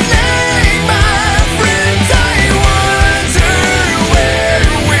 my friends? I wonder where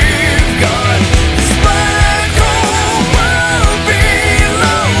we've gone. This black hole won't be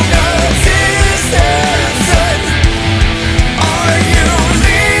long, a distant sun. Are you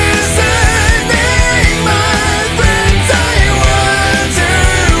listening, my friends? I wonder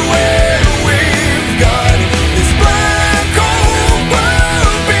where we've gone. This black hole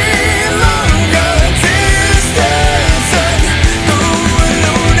won't be long, a distant sun. Go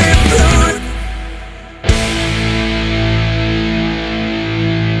alone and float.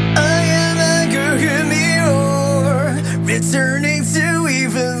 I am anger, hear me roar, returning to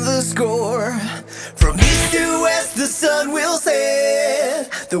even the score. From east to west, the sun will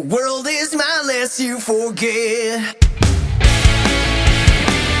set. The world is mine, lest you forget.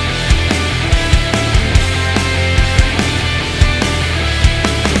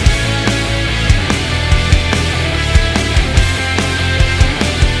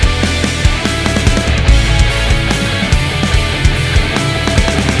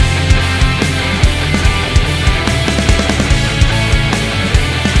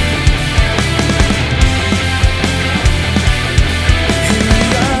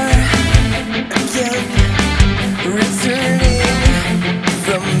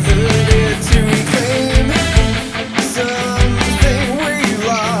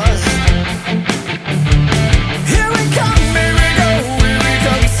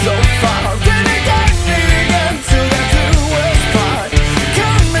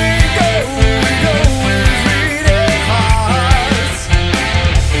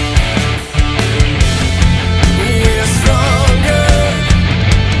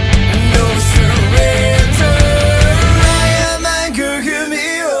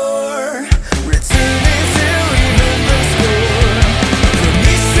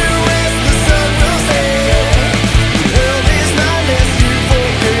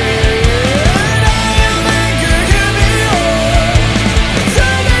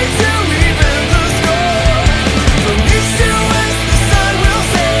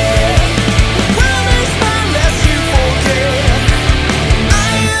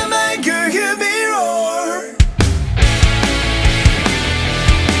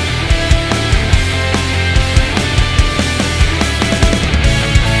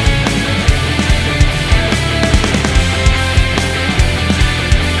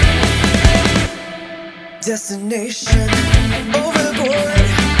 Destination overboard,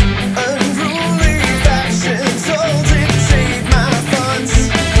 unruly factions all dictate my thoughts.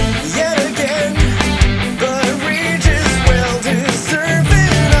 Yet again, the rage is well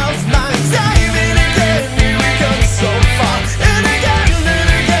deserving of my time. And again, here we come so far, and again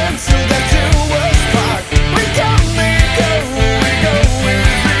till that do us part. We come and go with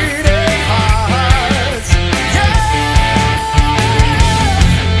beating hearts. Yeah,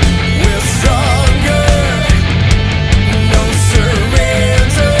 we're stronger.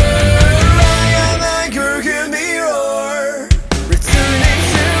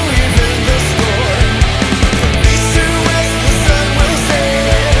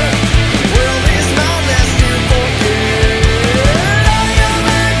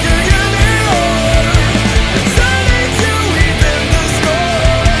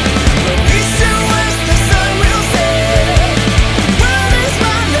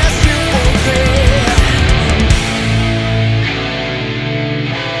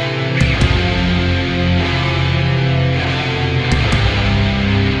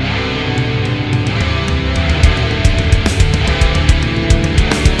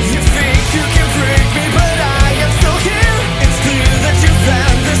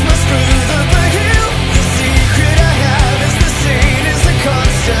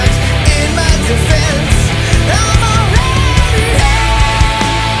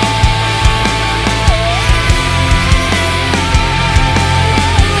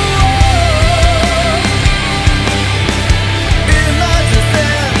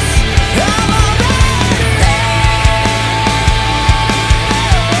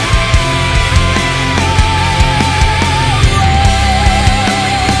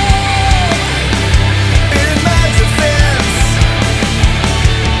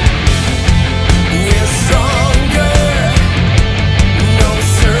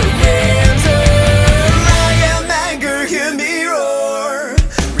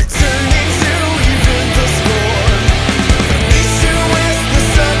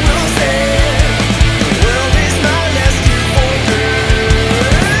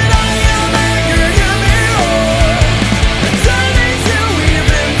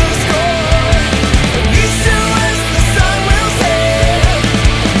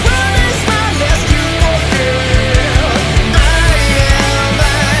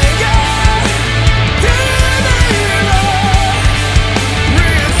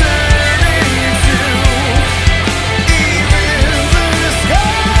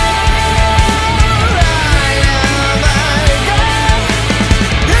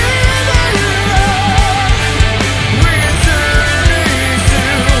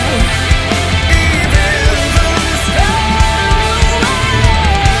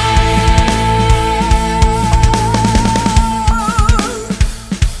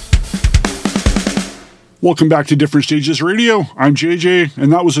 Welcome back to Different Stages Radio. I'm JJ,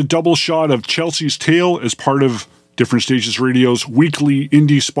 and that was a double shot of Chelsea's Tale as part of Different Stages Radio's weekly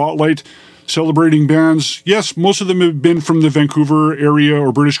indie spotlight, celebrating bands. Yes, most of them have been from the Vancouver area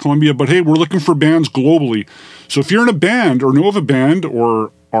or British Columbia, but hey, we're looking for bands globally. So if you're in a band or know of a band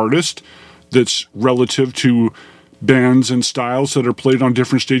or artist that's relative to bands and styles that are played on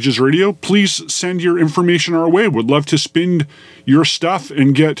Different Stages Radio, please send your information our way. Would love to spin your stuff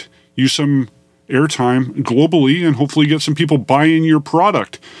and get you some airtime globally and hopefully get some people buying your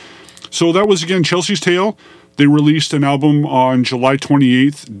product. So that was, again, Chelsea's Tale. They released an album on July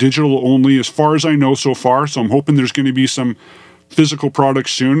 28th, digital only, as far as I know so far. So I'm hoping there's going to be some physical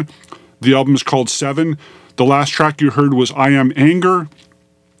products soon. The album is called Seven. The last track you heard was I Am Anger.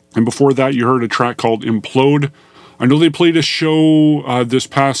 And before that, you heard a track called Implode. I know they played a show this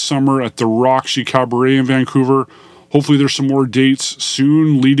past summer at the Roxy Cabaret in Vancouver. Hopefully there's some more dates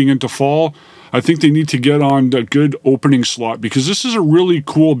soon leading into fall. I think they need to get on a good opening slot because this is a really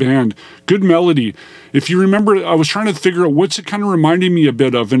cool band. Good melody. If you remember, I was trying to figure out what's it kind of reminding me a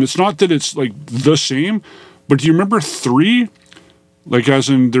bit of, and it's not that it's like the same, but do you remember 3? Like as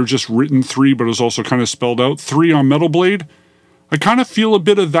in they're just written 3, but it's also kind of spelled out 3 on Metal Blade. I kind of feel a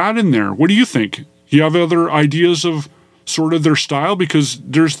bit of that in there. What do you think? You have other ideas of sort of their style? Because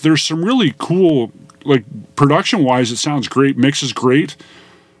there's some really cool, like production-wise, it sounds great. Mix is great.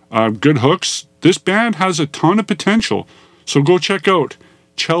 Good hooks. This band has a ton of potential. So go check out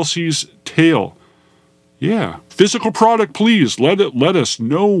Chelsea's Tale. Yeah. Physical product, please. Let us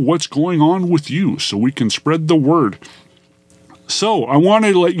know what's going on with you so we can spread the word. So I want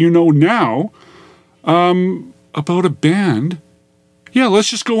to let you know now about a band. Yeah, let's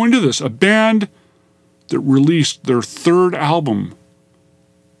just go into this. A band that released their 3rd album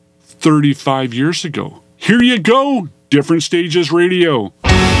 35 years ago. Here you go. Different Stages Radio.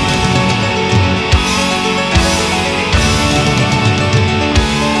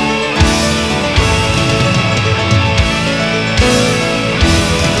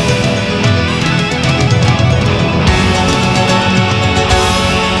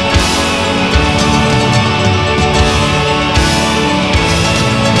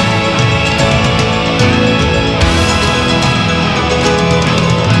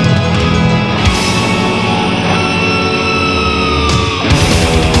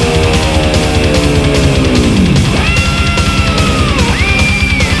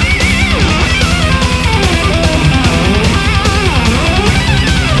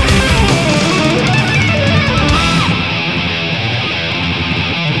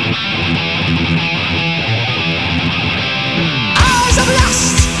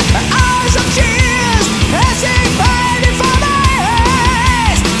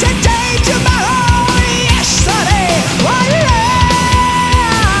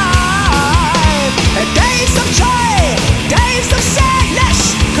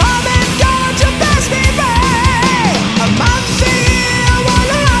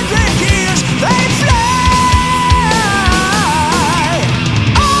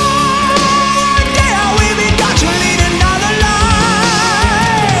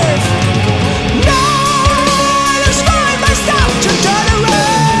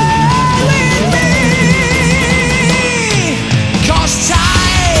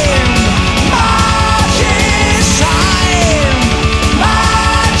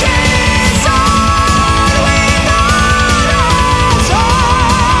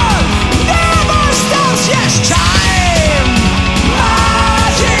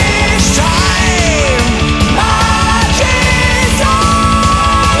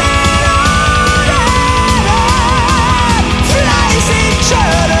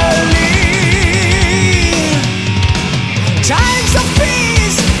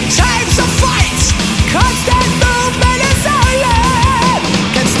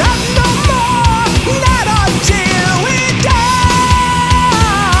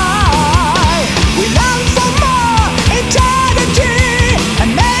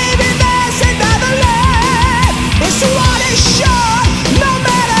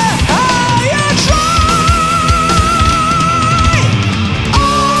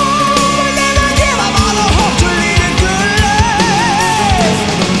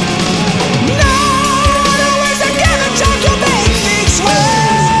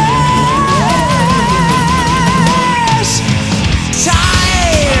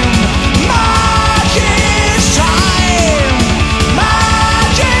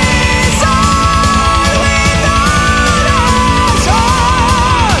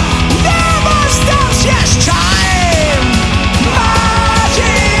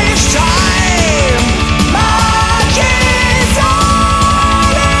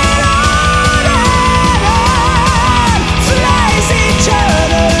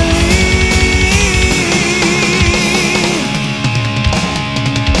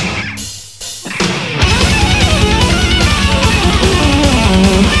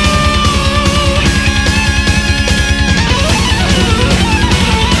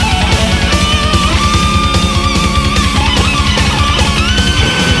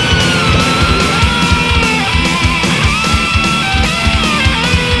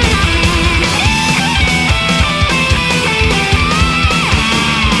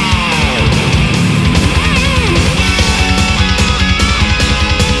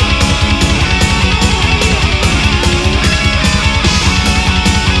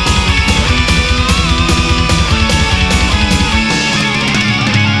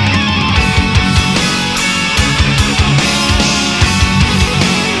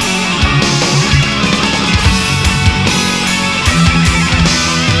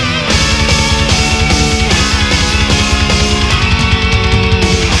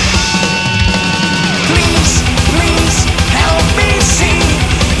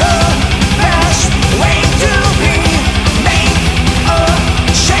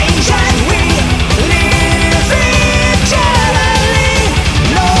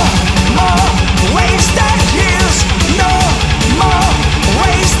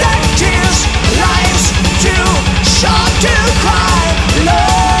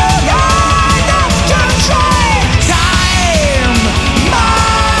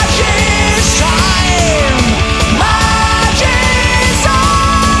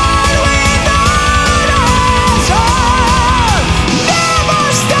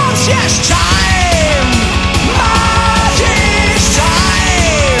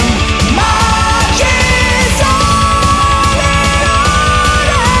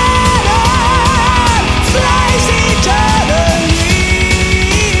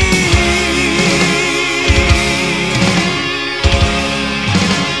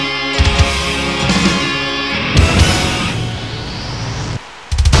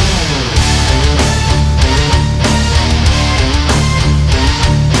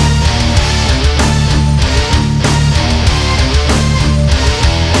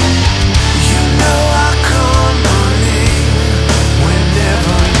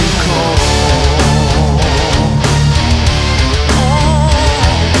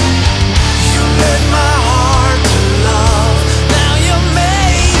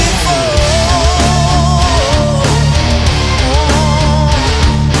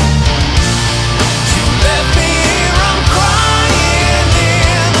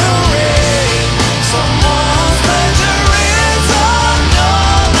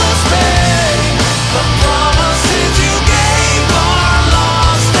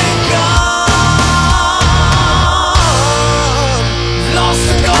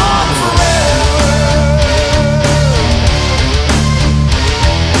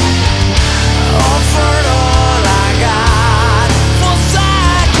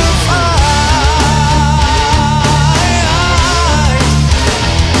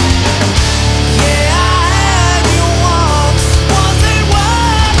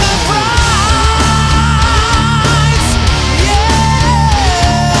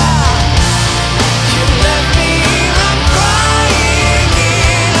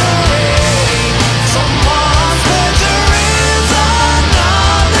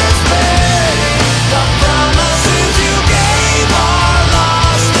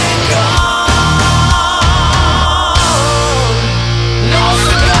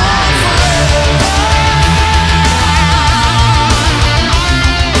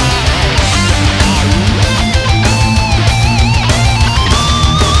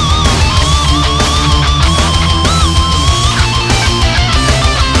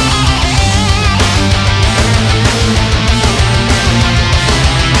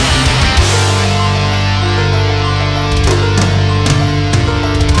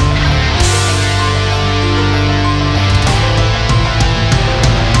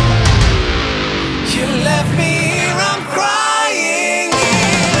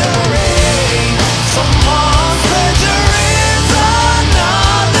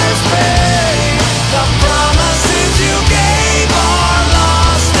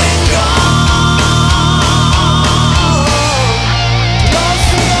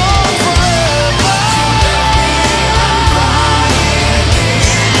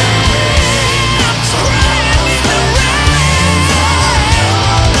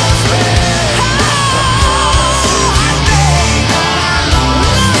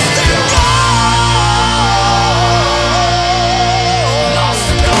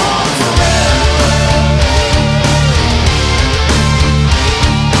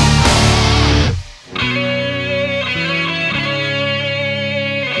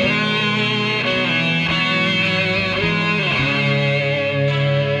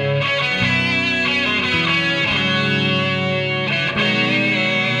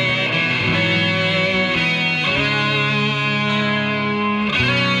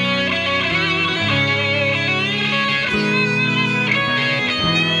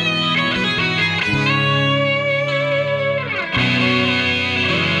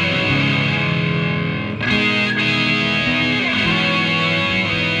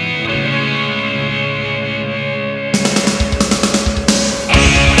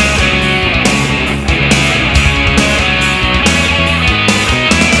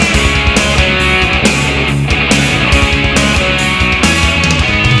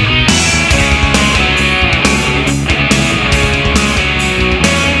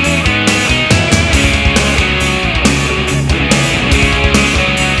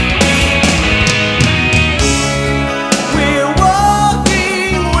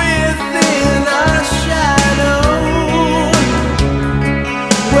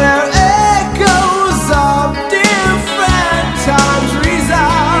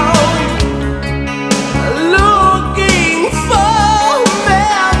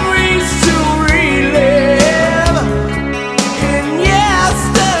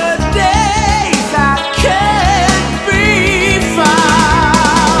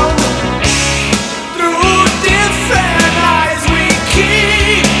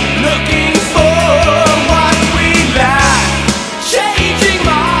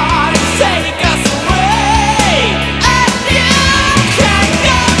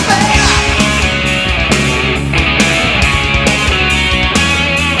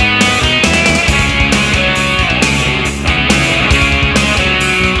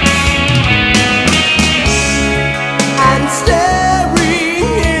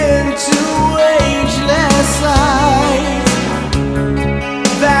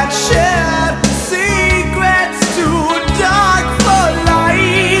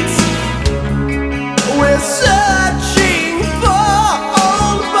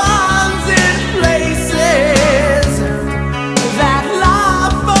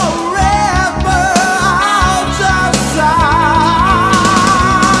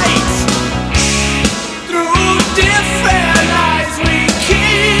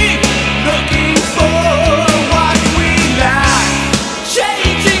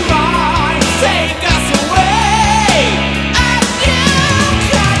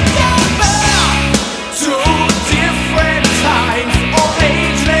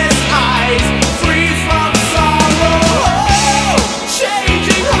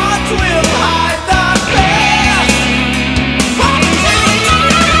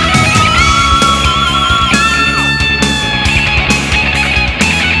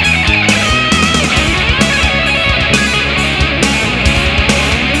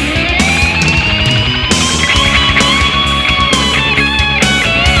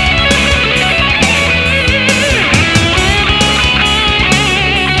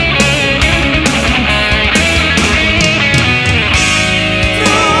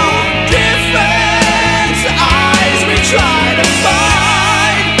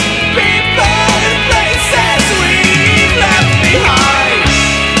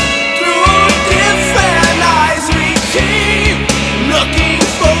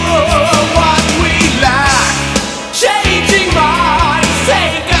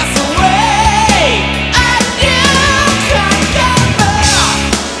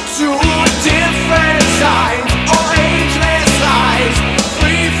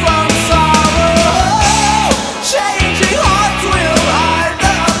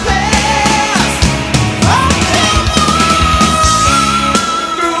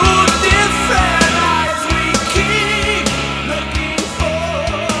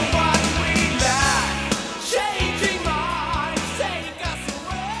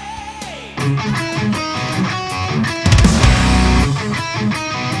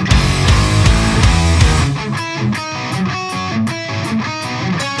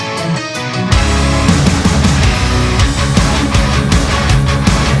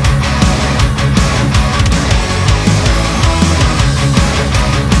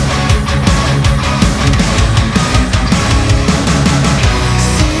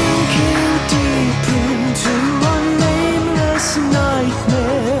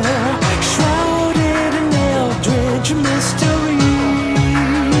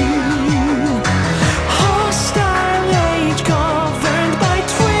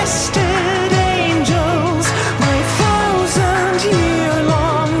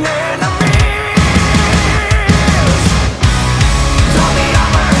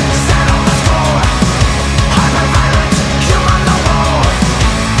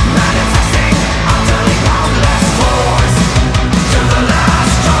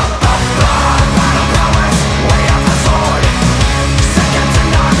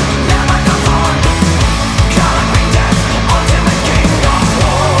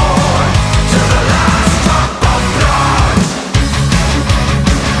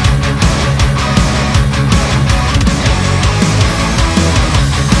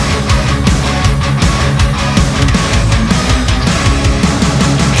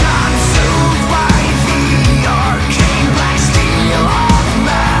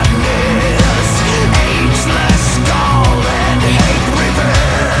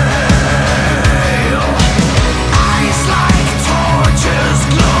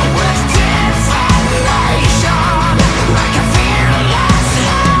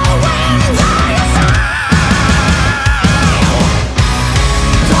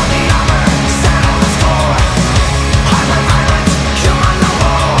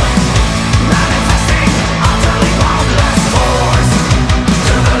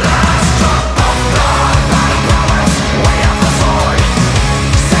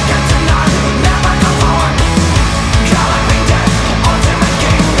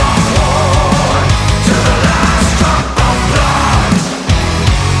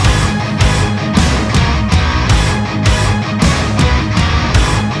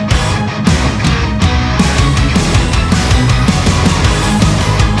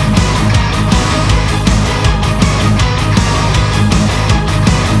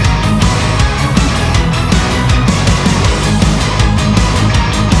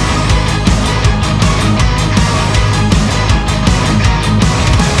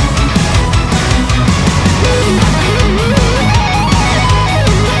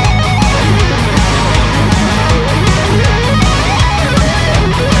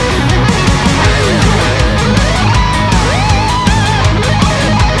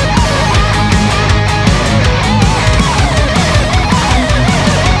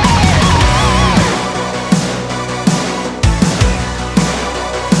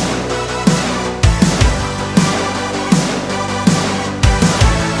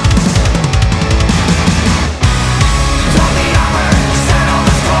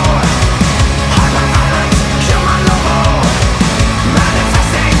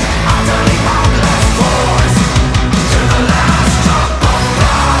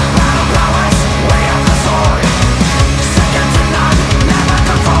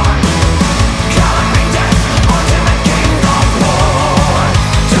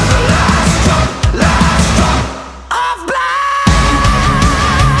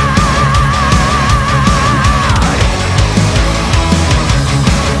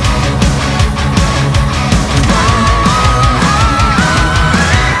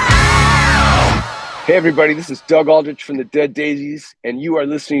 Hey everybody, this is Doug Aldrich from the Dead Daisies, and you are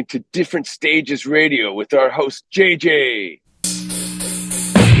listening to Different Stages Radio with our host JJ.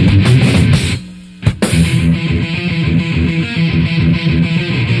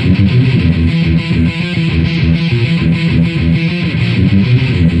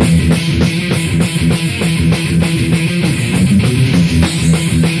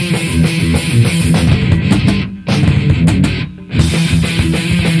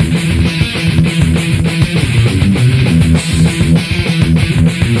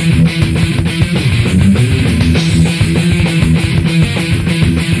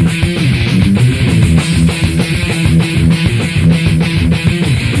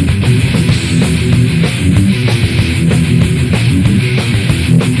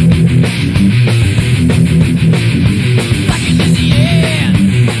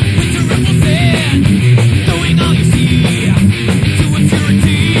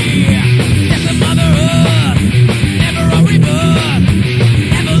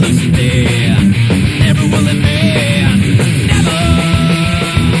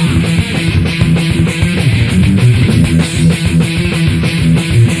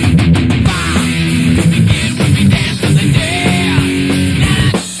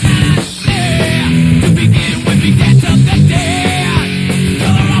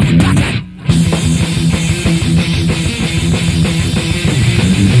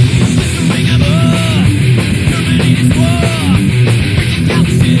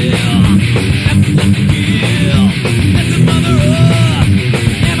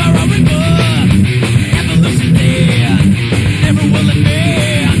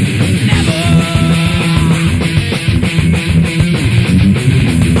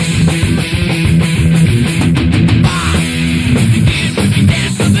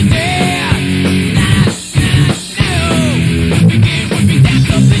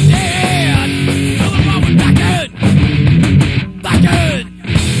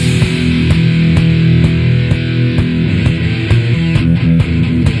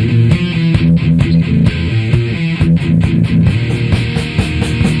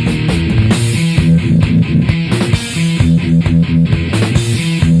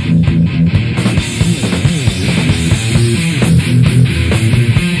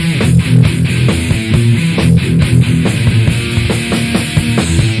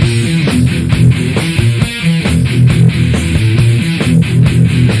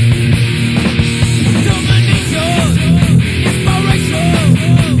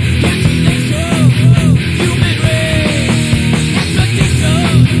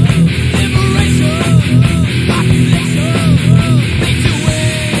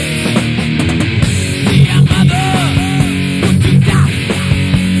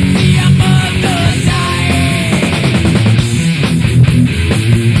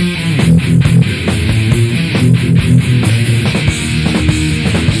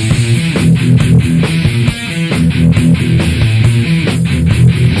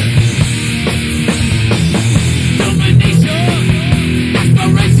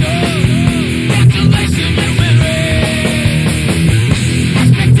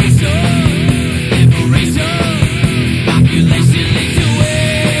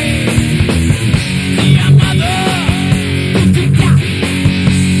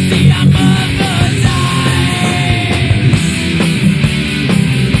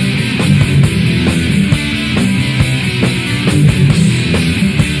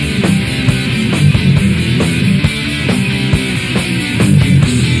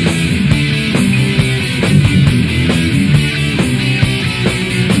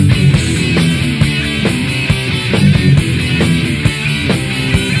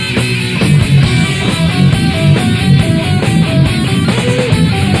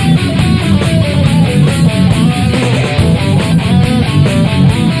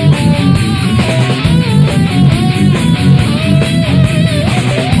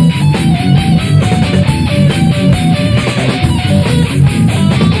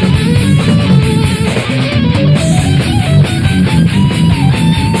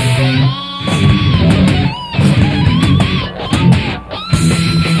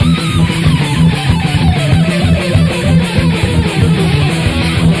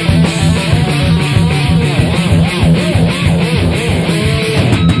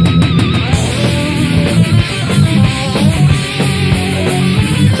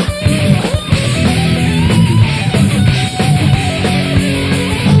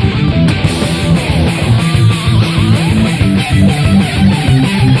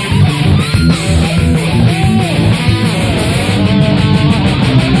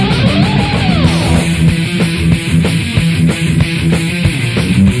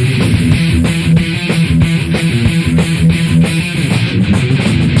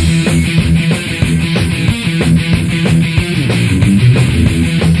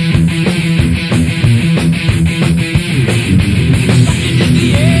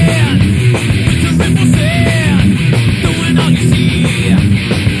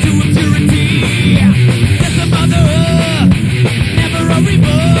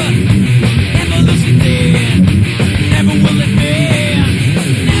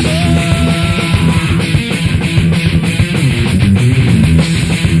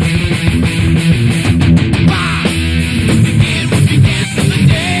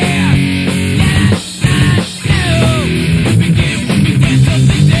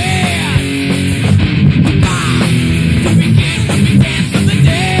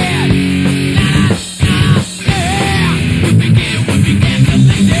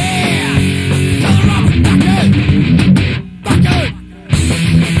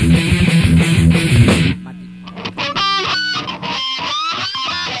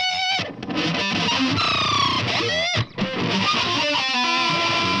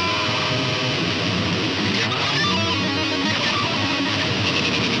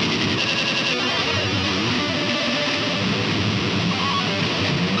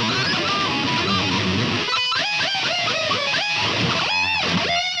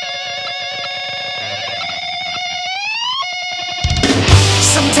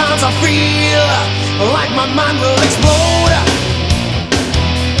 I feel like my mind will explode.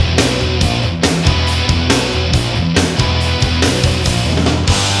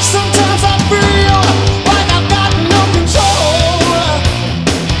 Sometimes I feel like I've got no control.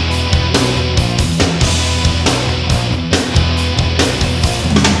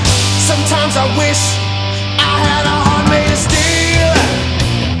 Sometimes I wish I had a heart made of steel.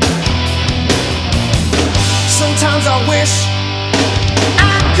 Sometimes I wish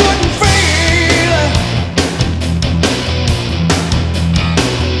I couldn't feel.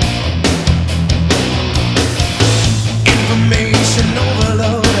 Information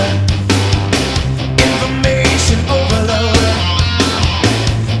overload. Information overload.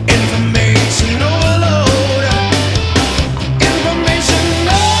 Information overload. Information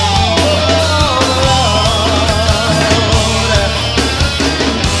overload.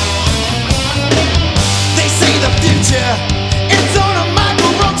 They say the future it's on a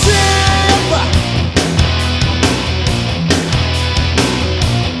microchip.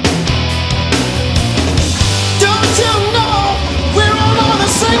 Don't you know we're all on a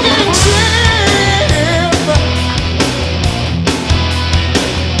sinking ship?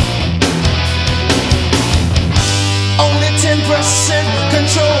 Only 10%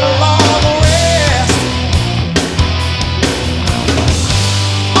 control all the rest.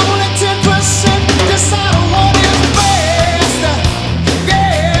 Only 10% decide what is best.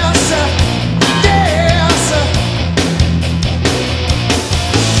 Yes, yes.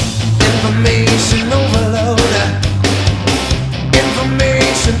 Information overload.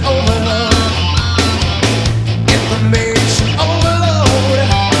 Information overload. Information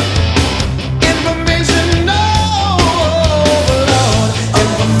overload. Information overload.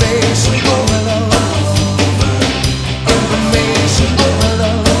 Information overload. Information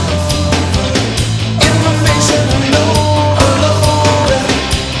overload. Information overload.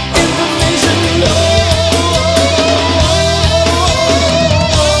 Information overload.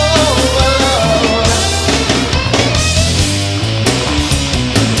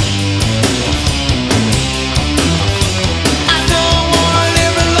 I don't wanna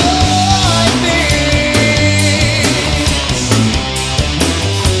live like this.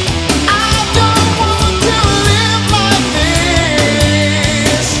 I don't want to live like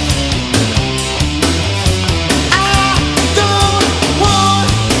this. I don't want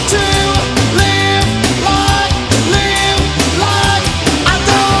to live like. I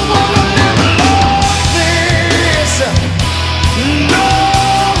don't wanna live like this. No,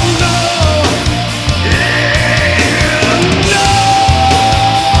 no, no.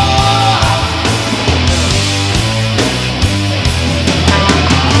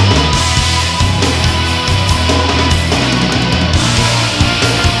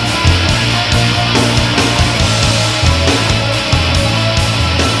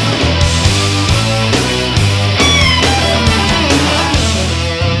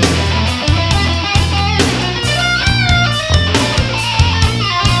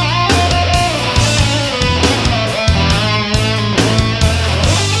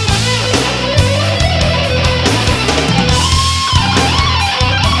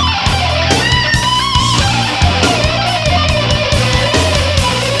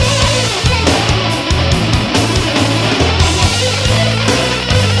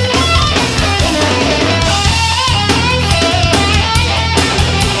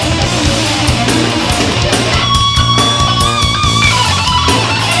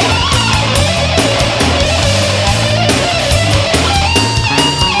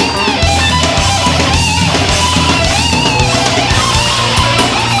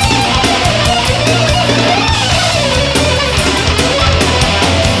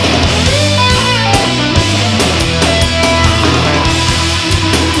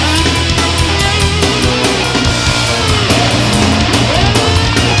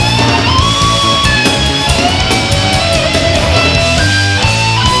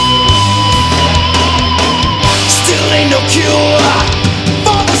 Still ain't no cure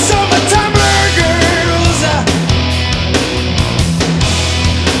for the summertime girls.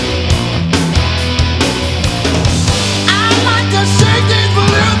 I like to shake these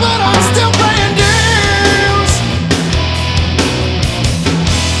balloons, but I'm still playing dues.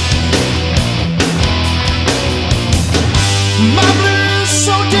 My blues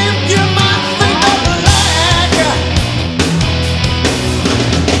so deep you might think of black.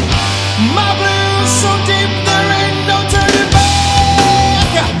 My blues so deep there ain't no turning back.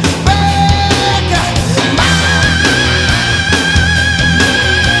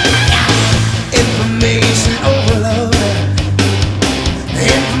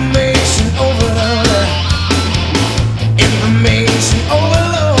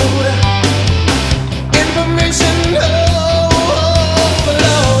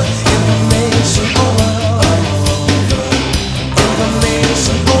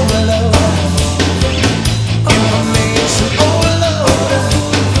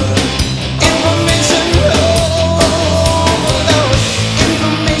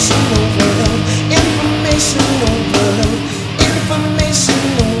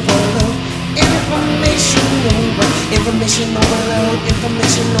 Information overload,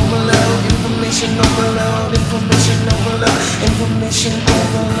 information overload, information overload, information overload, information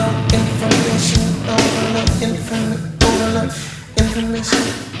overload, information overload, information.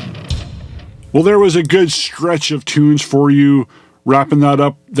 Well, there was a good stretch of tunes for you, wrapping that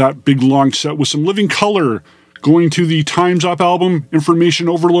up, that big long set with some Living Colour, going to the Time's Up album, Information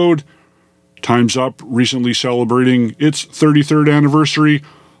Overload. Time's Up recently celebrating its 33rd anniversary,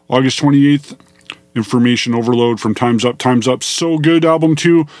 August 28th. Information Overload from Time's Up. Time's Up, so good album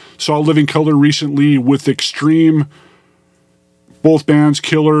too. Saw Living Colour recently with Extreme. Both bands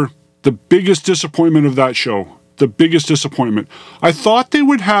killer. The biggest disappointment of that show. The biggest disappointment. I thought they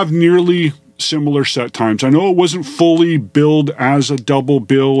would have nearly similar set times. I know it wasn't fully billed as a double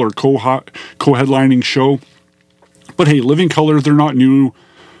bill or co-headlining show. But hey, Living Colour, they're not new.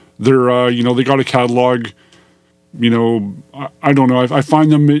 They're, they got a catalog. I don't know. I find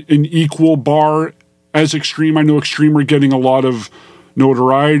them an equal bar as Extreme. I know Extreme are getting a lot of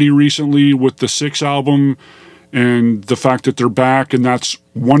notoriety recently with the 6 album and the fact that they're back, and that's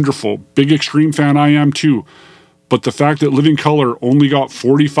wonderful. Big Extreme fan I am too. But the fact that Living Colour only got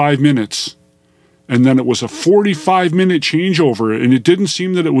 45 minutes, and then it was a 45-minute changeover, and it didn't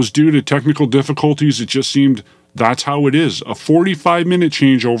seem that it was due to technical difficulties. It just seemed that's how it is. A 45-minute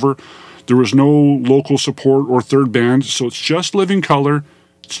changeover. There was no local support or third band, so it's just Living Colour.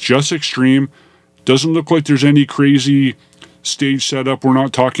 It's just Extreme. Doesn't look like there's any crazy stage setup. We're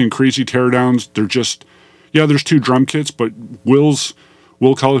not talking crazy teardowns. They're just, there's 2 drum kits, but Will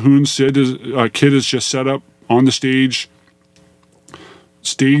Calhoun's kit is just set up on the stage.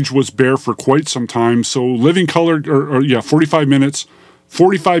 Stage was bare for quite some time. So Living Colour, 45 minutes,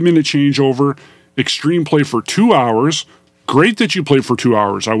 45-minute changeover. Extreme play for 2 hours. Great that you played for 2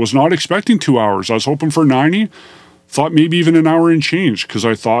 hours. I was not expecting 2 hours. I was hoping for 90. Thought maybe even an hour and change, because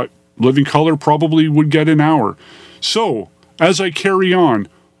I thought Living Colour probably would get an hour. So, as I carry on,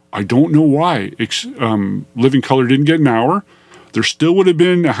 I don't know why Living Colour didn't get an hour. There still would have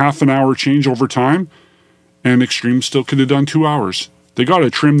been a half an hour change over time, and Extreme still could have done 2 hours. They got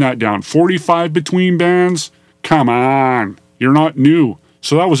to trim that down. 45 between bands? Come on. You're not new.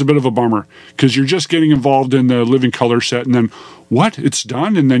 So that was a bit of a bummer, because you're just getting involved in the Living Colour set, and then, what? It's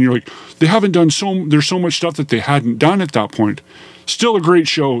done? And then you're like, they haven't done there's so much stuff that they hadn't done at that point. Still a great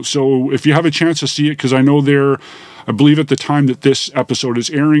show. So if you have a chance to see it, because I know I believe at the time that this episode is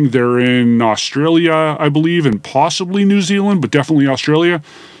airing, they're in Australia, I believe, and possibly New Zealand, but definitely Australia.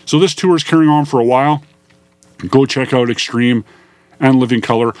 So this tour is carrying on for a while. Go check out Extreme and Living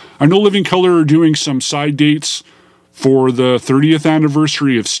Colour. I know Living Colour are doing some side dates for the 30th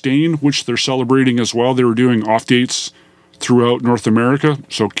anniversary of Stain, which they're celebrating as well. They were doing off dates throughout North America,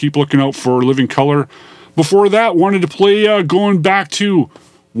 so keep looking out for Living Colour. Before that, wanted to play going back to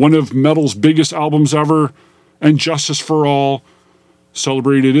one of metal's biggest albums ever, and Justice for All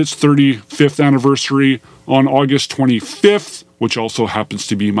celebrated its 35th anniversary on August 25th, which also happens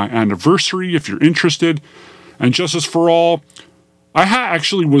to be my anniversary if you're interested. And Justice for All, I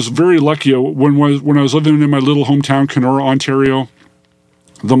actually was very lucky when I was living in my little hometown, Kenora, Ontario.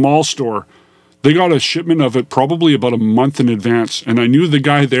 The mall store, they got a shipment of it probably about a month in advance, and I knew the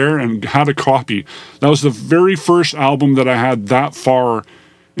guy there and had a copy. That was the very first album that I had that far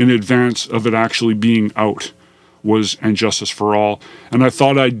in advance of it actually being out, was And Justice for All. And I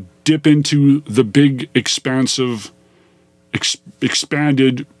thought I'd dip into the big, expansive,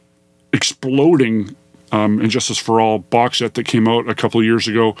 expanded, exploding And Justice for All box set that came out a couple of years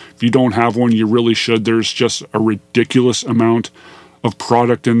ago. If you don't have one, you really should. There's just a ridiculous amount of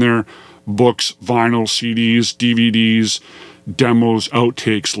product in there. Books, vinyl, CDs, DVDs, demos,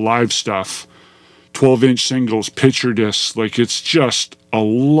 outtakes, live stuff, 12-inch singles, picture discs. Like, it's just a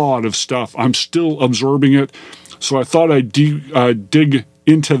lot of stuff. I'm still absorbing it. So I thought I'd dig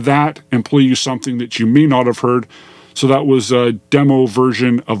into that and play you something that you may not have heard. So that was a demo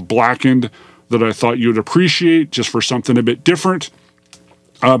version of Blackened that I thought you'd appreciate, just for something a bit different.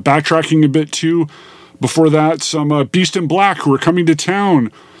 Backtracking a bit too, before that, some Beast in Black, who are coming to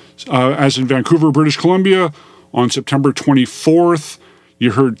town, as in Vancouver, British Columbia, on September 24th.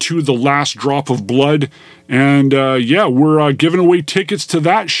 You heard To the Last Drop of Blood. And we're giving away tickets to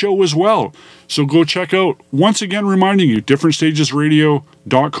that show as well. So go check out, once again reminding you,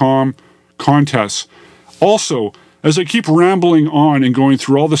 differentstagesradio.com contests. Also, as I keep rambling on and going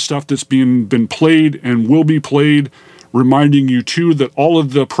through all the stuff that's been played and will be played, reminding you too that all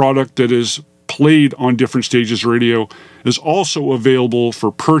of the product that is played on Different Stages Radio is also available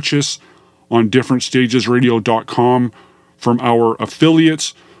for purchase on differentstagesradio.com from our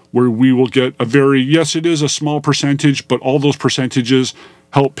affiliates, where we will get a very, yes, it is a small percentage, but all those percentages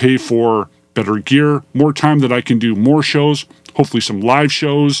help pay for better gear, more time that I can do more shows, hopefully some live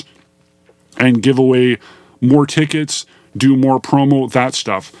shows, and give away more tickets, do more promo, that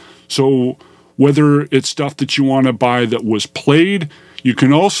stuff. So whether it's stuff that you want to buy that was played, you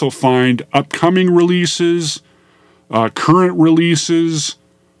can also find upcoming releases, current releases,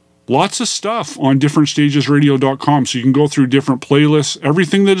 lots of stuff on differentstagesradio.com. So you can go through different playlists.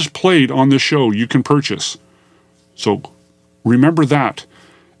 Everything that is played on the show, you can purchase. So remember that.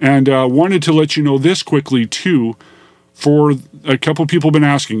 And wanted to let you know this quickly too, for a couple people have been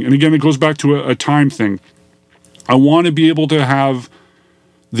asking. And again, it goes back to a time thing. I want to be able to have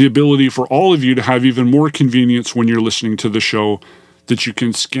the ability for all of you to have even more convenience when you're listening to the show, that you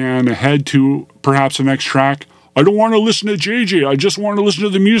can scan ahead to perhaps the next track. I don't want to listen to JJ. I just want to listen to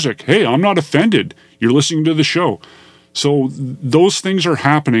the music. Hey, I'm not offended. You're listening to the show. So those things are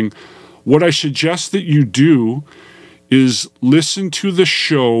happening. What I suggest that you do is listen to the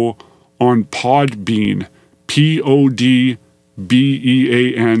show on Podbean, Podbean.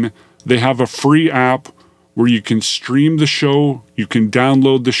 They have a free app where you can stream the show, you can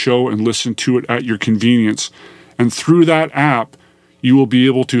download the show and listen to it at your convenience. And through that app, you will be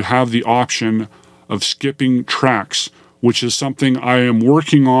able to have the option of skipping tracks, which is something I am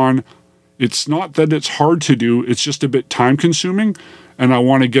working on. It's not that it's hard to do, it's just a bit time consuming. And I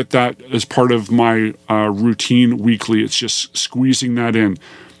want to get that as part of my routine weekly. It's just squeezing that in.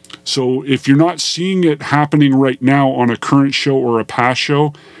 So if you're not seeing it happening right now on a current show or a past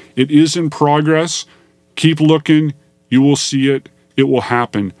show, it is in progress. Keep looking. You will see it. It will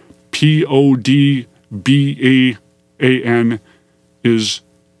happen. Podbean is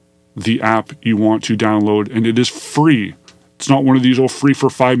the app you want to download, and it is free. It's not one of these, free for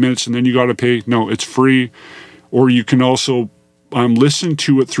 5 minutes and then you got to pay. No, it's free. Or you can also listen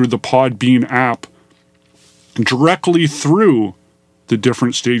to it through the Podbean app directly through the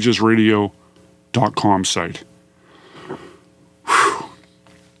differentstagesradio.com site. Whew.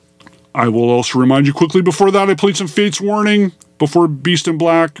 I will also remind you quickly, before that, I played some Fates Warning. Before Beast in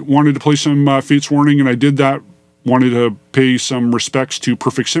Black, wanted to play some Fates Warning, and I did that. Wanted to pay some respects to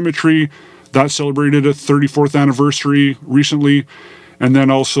Perfect Symmetry. That celebrated a 34th anniversary recently. And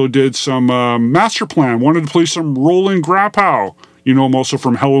then also did some Master Plan. Wanted to play some Roland Grappow. You know him also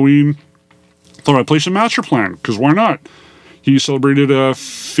from Halloween. Thought I'd play some Master Plan, because why not? He celebrated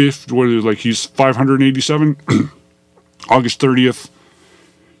he's 587. August 30th,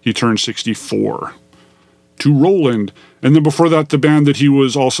 he turned 64. To Roland. And then before that, the band that he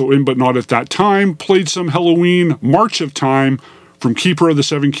was also in, but not at that time, played some Halloween March of Time from Keeper of the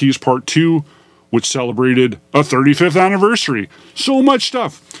Seven Keys Part 2, which celebrated a 35th anniversary. So much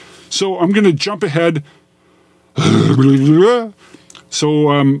stuff. So I'm going to jump ahead. So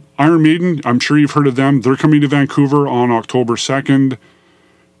Iron Maiden, I'm sure you've heard of them. They're coming to Vancouver on October 2nd.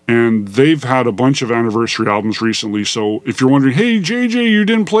 And they've had a bunch of anniversary albums recently. So if you're wondering, hey, JJ, you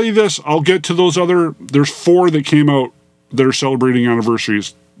didn't play this, I'll get to those other. There's 4 that came out that are celebrating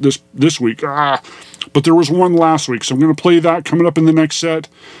anniversaries this week. But there was one last week. So I'm going to play that coming up in the next set.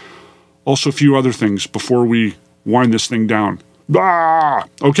 Also a few other things before we wind this thing down.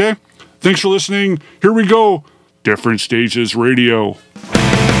 Okay? Thanks for listening. Here we go. Different Stages Radio.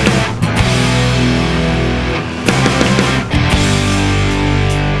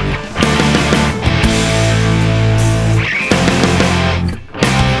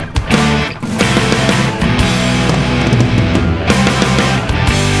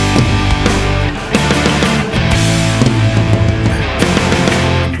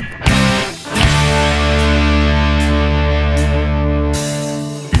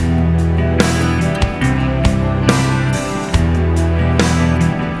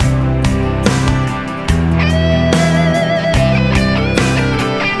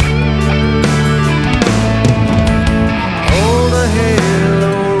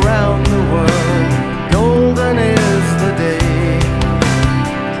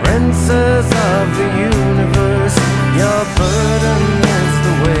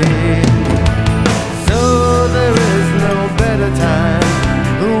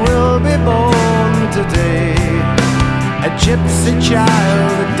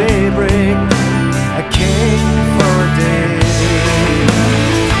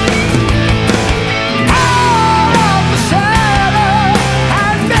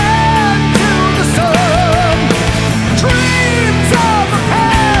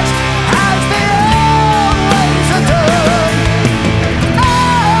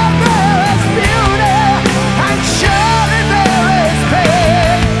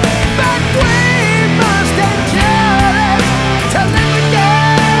 To live again.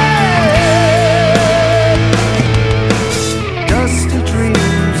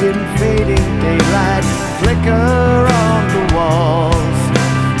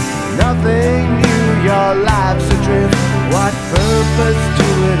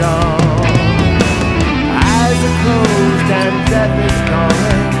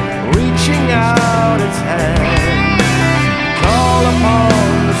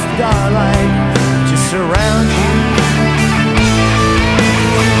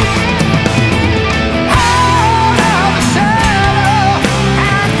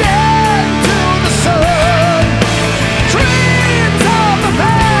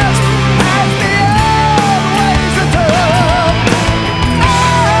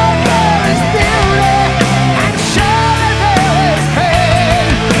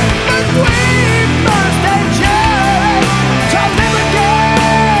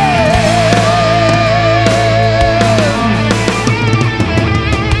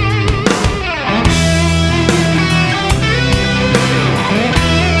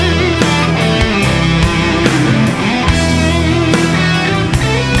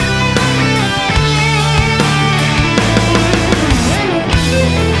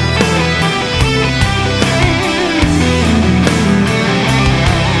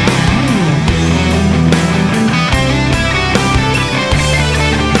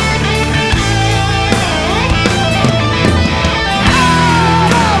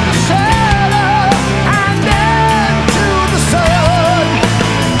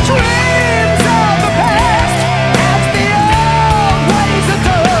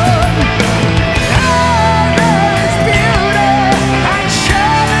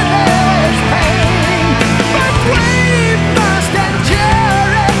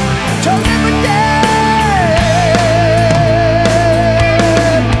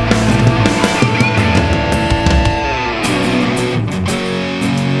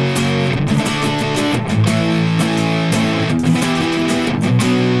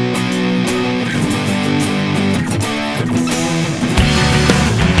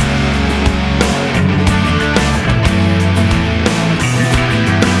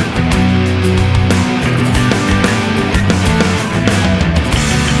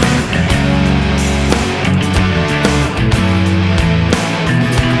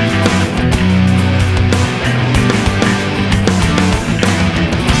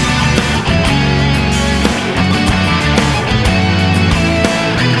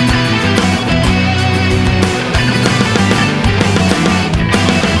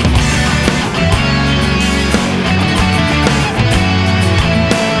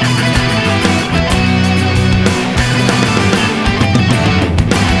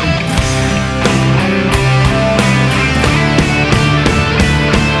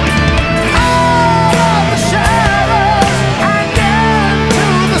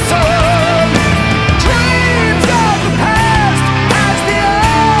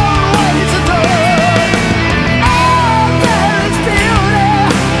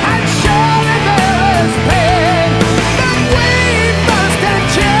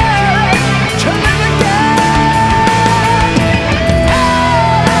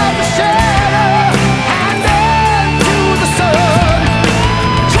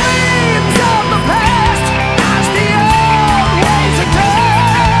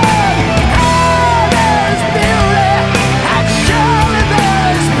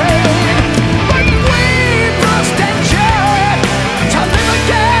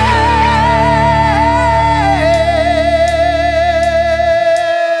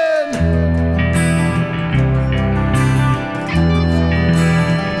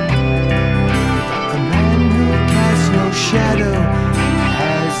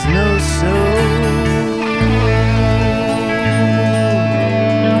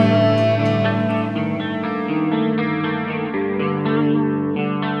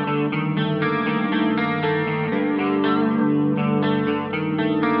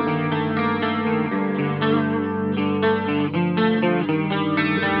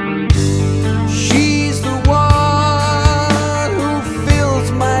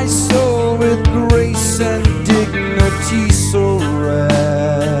 my soul with grace and dignity so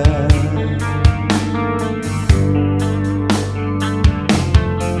rare.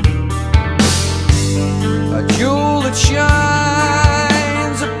 A jewel that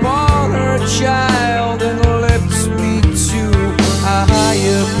shines upon her child and lifts me to a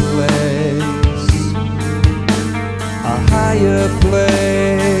higher place, a higher place.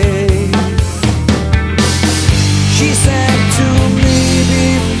 She said to me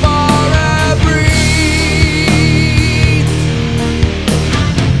before I breathe,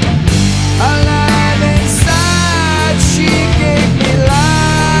 alive inside, she gave me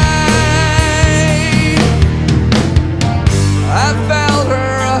life. I felt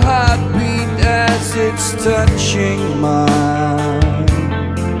her heartbeat as it's touching mine.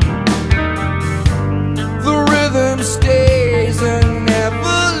 The rhythm stays and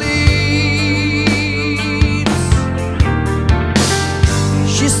never leaves.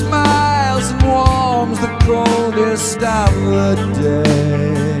 She smiles and warms the coldest of the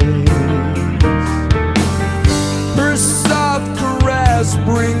days. Her soft caress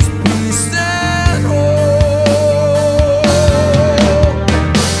brings peace and hope.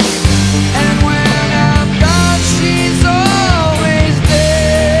 And when I'm gone, she's always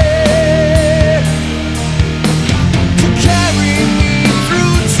there to carry me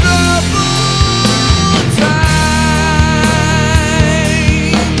through troubled times.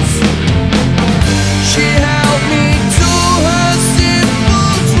 She held me to her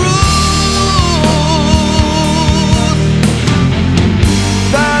simple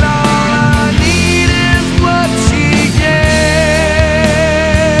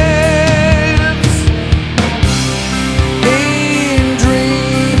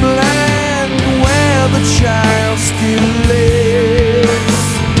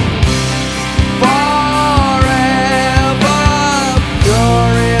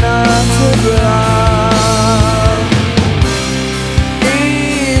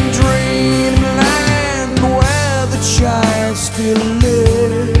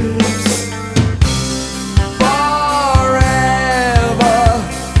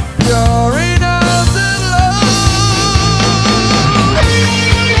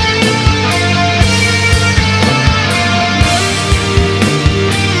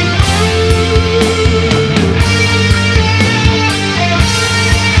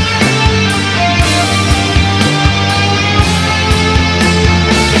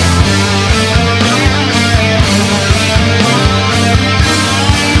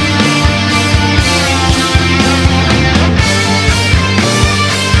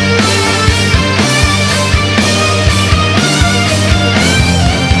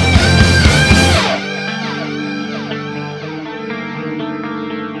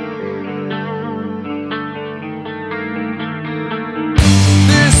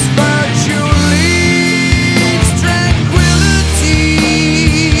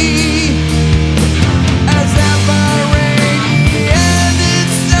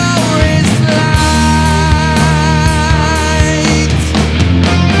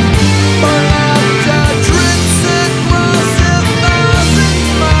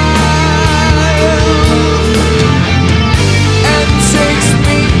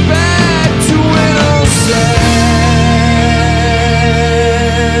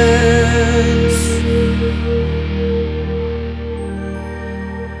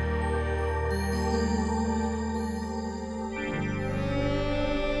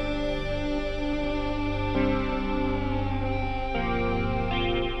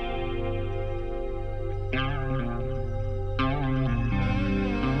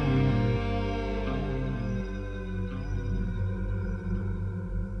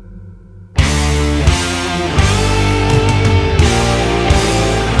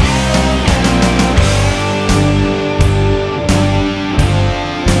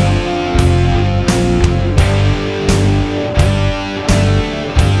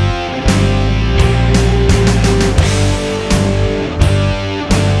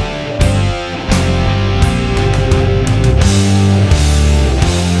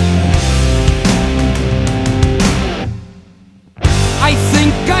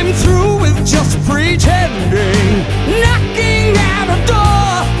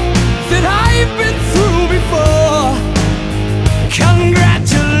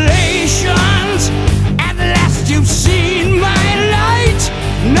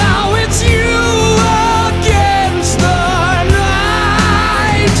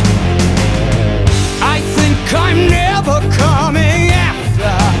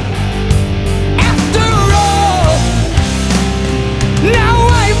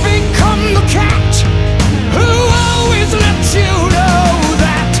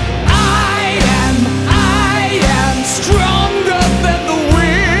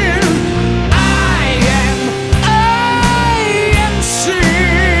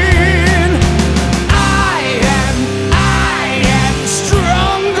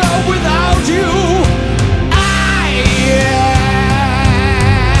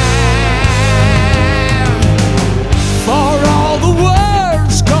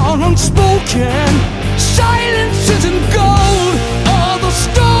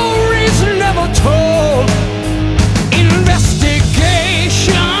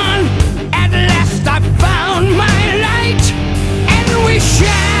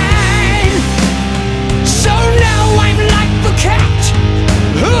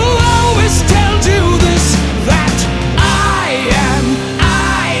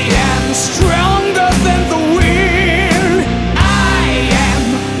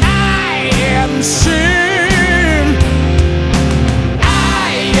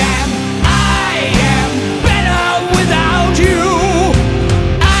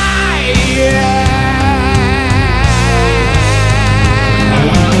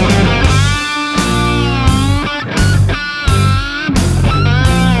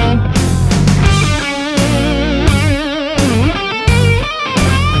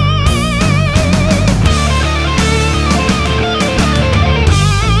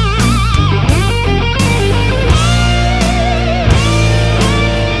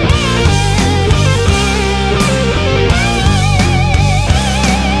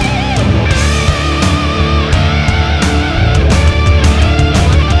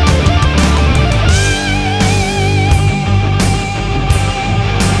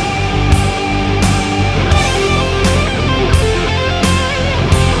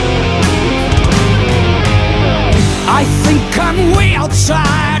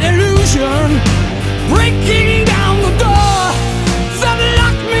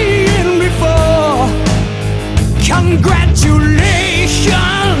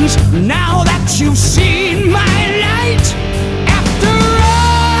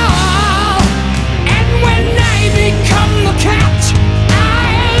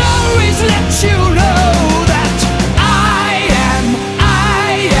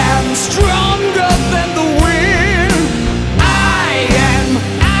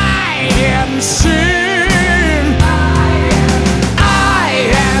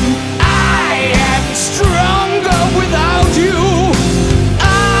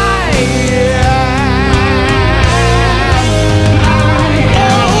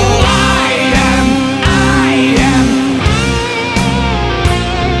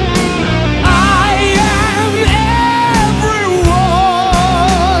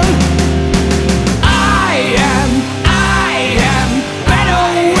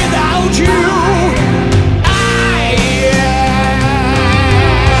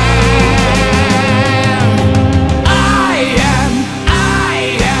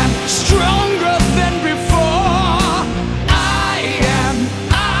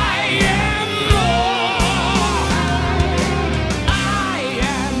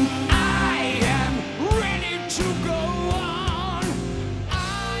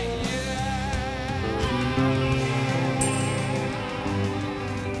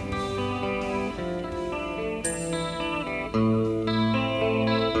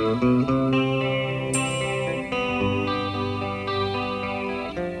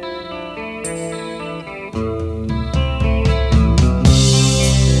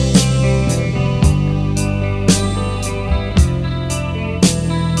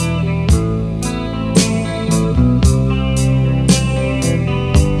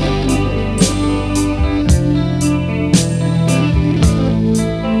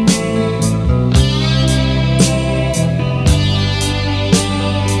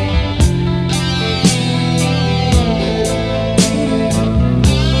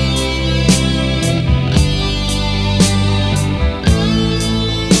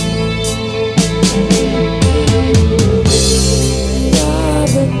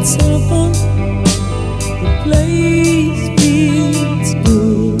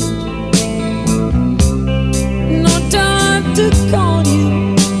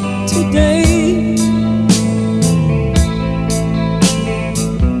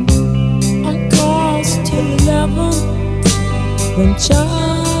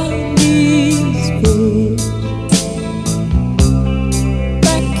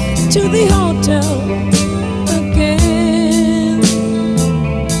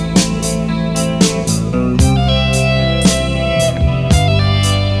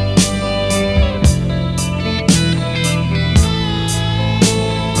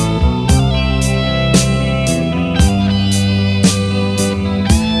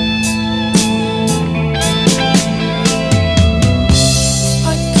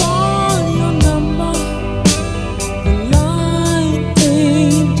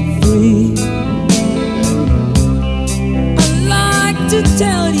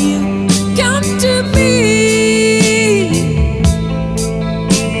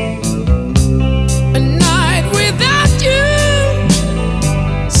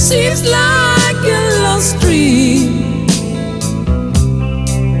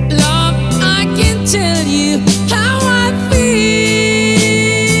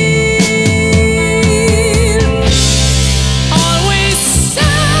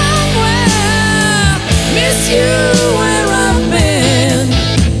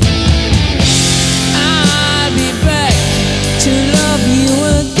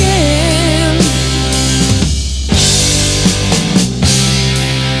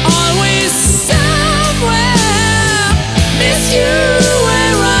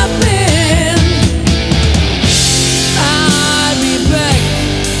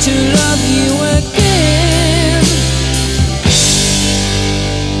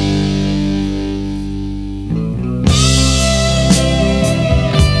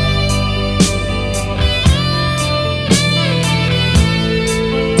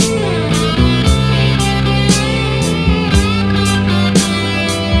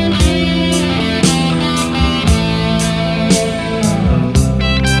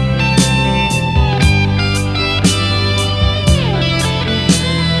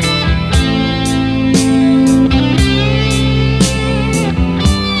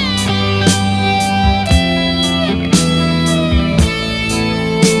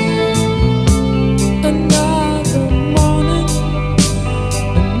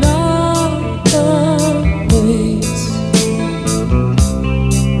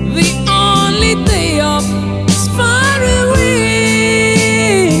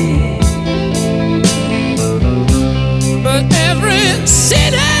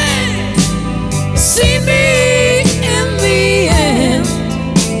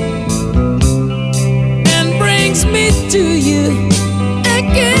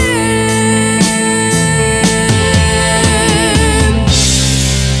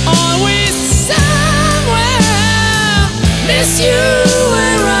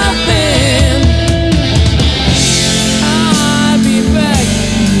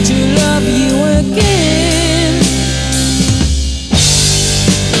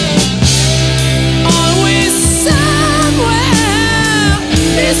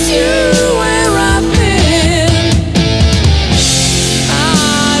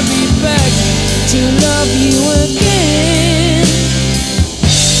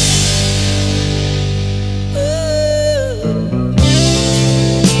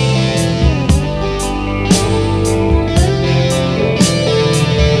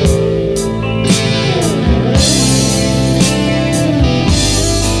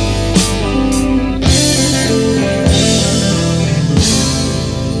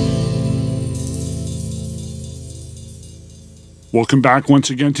Welcome back once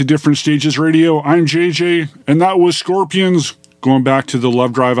again to Different Stages Radio. I'm JJ, and that was Scorpions, going back to the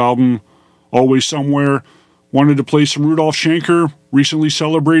Love Drive album, Always Somewhere. Wanted to play some Rudolf Schenker, recently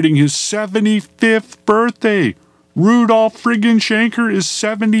celebrating his 75th birthday. Rudolph friggin' Schenker is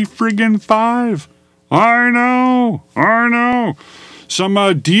 70 friggin' 5. I know.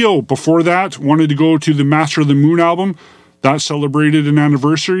 Some Dio before that wanted to go to the Master of the Moon album. That celebrated an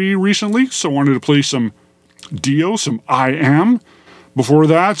anniversary recently, so wanted to play some Dio, some I Am. Before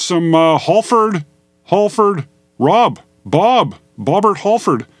that, some Bobbert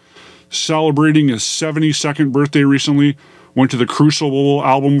Halford, celebrating his 72nd birthday recently. Went to the Crucible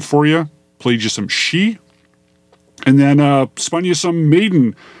album for you, played you some She. And then spun you some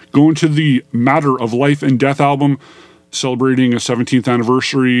Maiden, going to the Matter of Life and Death album, celebrating a 17th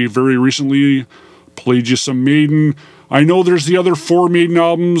anniversary very recently. Played you some Maiden. I know there's the other 4 Maiden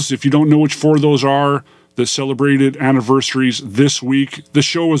albums, if you don't know which 4 those are, that celebrated anniversaries this week. The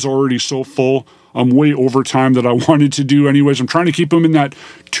show is already so full. I'm way over time that I wanted to do anyways. I'm trying to keep them in that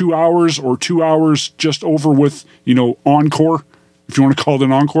 2 hours or 2 hours just over with, encore, if you want to call it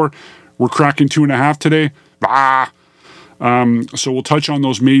an encore. We're cracking 2.5 today. So we'll touch on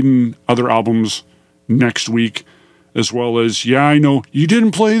those Maiden other albums next week, as well as, I know you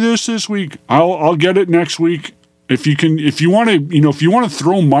didn't play this week. I'll get it next week. If you want to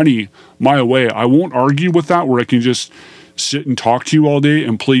throw money my way, I won't argue with that, where I can just sit and talk to you all day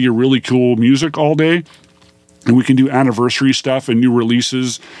and play your really cool music all day. And we can do anniversary stuff and new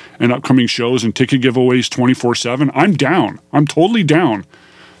releases and upcoming shows and ticket giveaways 24/7. I'm down. I'm totally down.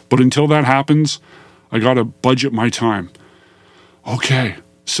 But until that happens, I got to budget my time. Okay.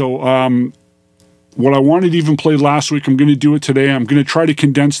 So, what I wanted to even play last week, I'm going to do it today. I'm going to try to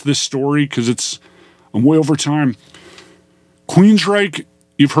condense this story because I'm way over time. Queensryche,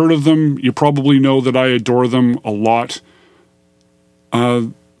 you've heard of them. You probably know that I adore them a lot.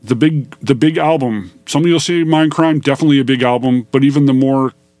 The big album, some of you'll say Mindcrime, definitely a big album, but even the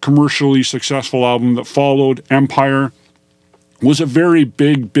more commercially successful album that followed, Empire, was a very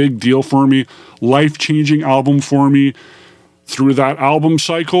big deal for me. Life-changing album for me. Through that album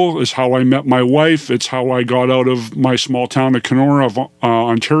cycle is how I met my wife. It's how I got out of my small town of Kenora,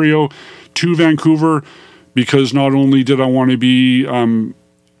 Ontario, to Vancouver, because not only did I want to be, in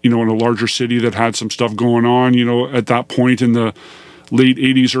a larger city that had some stuff going on, at that point in the late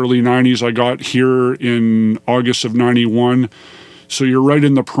 80s, early 90s, I got here in August of 91. So you're right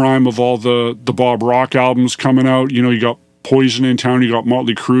in the prime of all the Bob Rock albums coming out. You got Poison in town, you got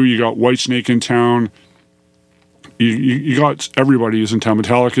Motley Crue, you got Whitesnake in town. You got everybody is in town.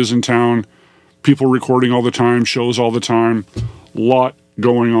 Metallica's in town. People recording all the time, shows all the time. A lot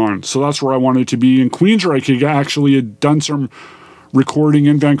going on. So that's where I wanted to be. And Queensryche actually had done some recording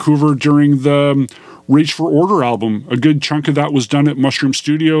in Vancouver during the Rage for Order album. A good chunk of that was done at Mushroom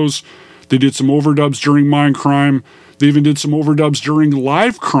Studios. They did some overdubs during Mindcrime. They even did some overdubs during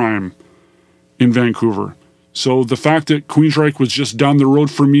Live Crime in Vancouver. So the fact that Queensryche was just down the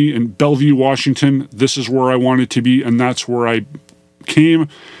road from me in Bellevue, Washington, this is where I wanted to be, and that's where I came.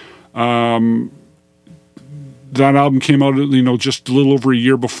 That album came out, just a little over a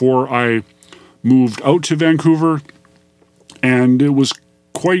year before I moved out to Vancouver, and it was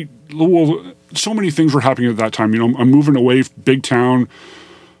so many things were happening at that time. I'm moving away, big town,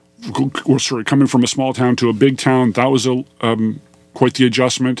 coming from a small town to a big town. That was quite the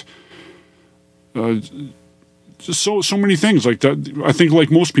adjustment. So many things like that. I think like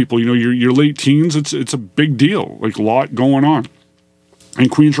most people, your late teens, it's a big deal, like a lot going on.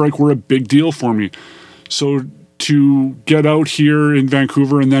 And Queensryche were a big deal for me. So to get out here in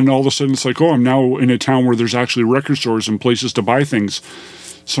Vancouver and then all of a sudden it's like, I'm now in a town where there's actually record stores and places to buy things.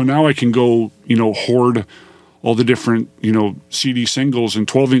 So now I can go, hoard all the different, CD singles and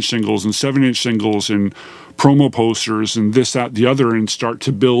 12-inch singles and 7-inch singles and promo posters and this, that, the other, and start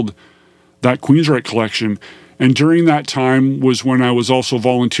to build that Queensryche collection. And during that time was when I was also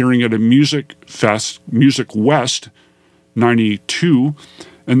volunteering at a music fest, Music West 92.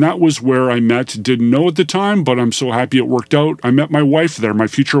 And that was where I didn't know at the time, but I'm so happy it worked out. I met my wife there. My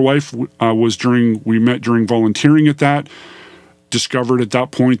future wife we met during volunteering at that. Discovered at that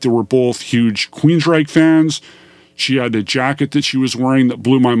point that we're both huge Queensryche fans. She had a jacket that she was wearing that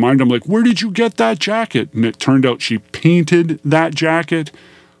blew my mind. I'm like, where did you get that jacket? And it turned out she painted that jacket.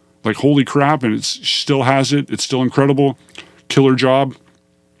 Like, holy crap, and she still has it. It's still incredible. Killer job.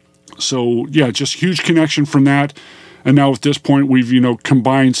 So, yeah, just huge connection from that. And now at this point, we've,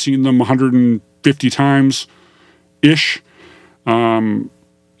 combined, seen them 150 times-ish.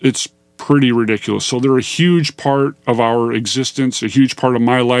 It's pretty ridiculous. So they're a huge part of our existence, a huge part of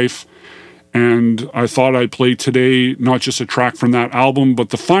my life. And I thought I'd play today not just a track from that album, but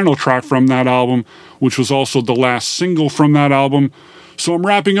the final track from that album, which was also the last single from that album. So I'm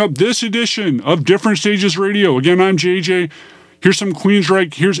wrapping up this edition of Different Stages Radio. Again, I'm JJ. Here's some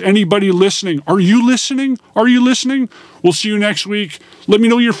Queensryche. Here's anybody listening. Are you listening? Are you listening? We'll see you next week. Let me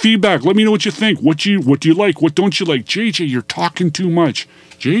know your feedback. Let me know what you think. What do you like? What don't you like? JJ, you're talking too much.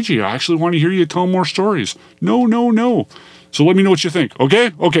 JJ, I actually want to hear you tell more stories. No. So let me know what you think.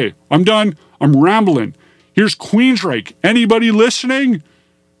 Okay, I'm done. I'm rambling. Here's Queensryche. Anybody listening?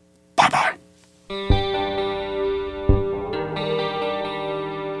 Bye-bye.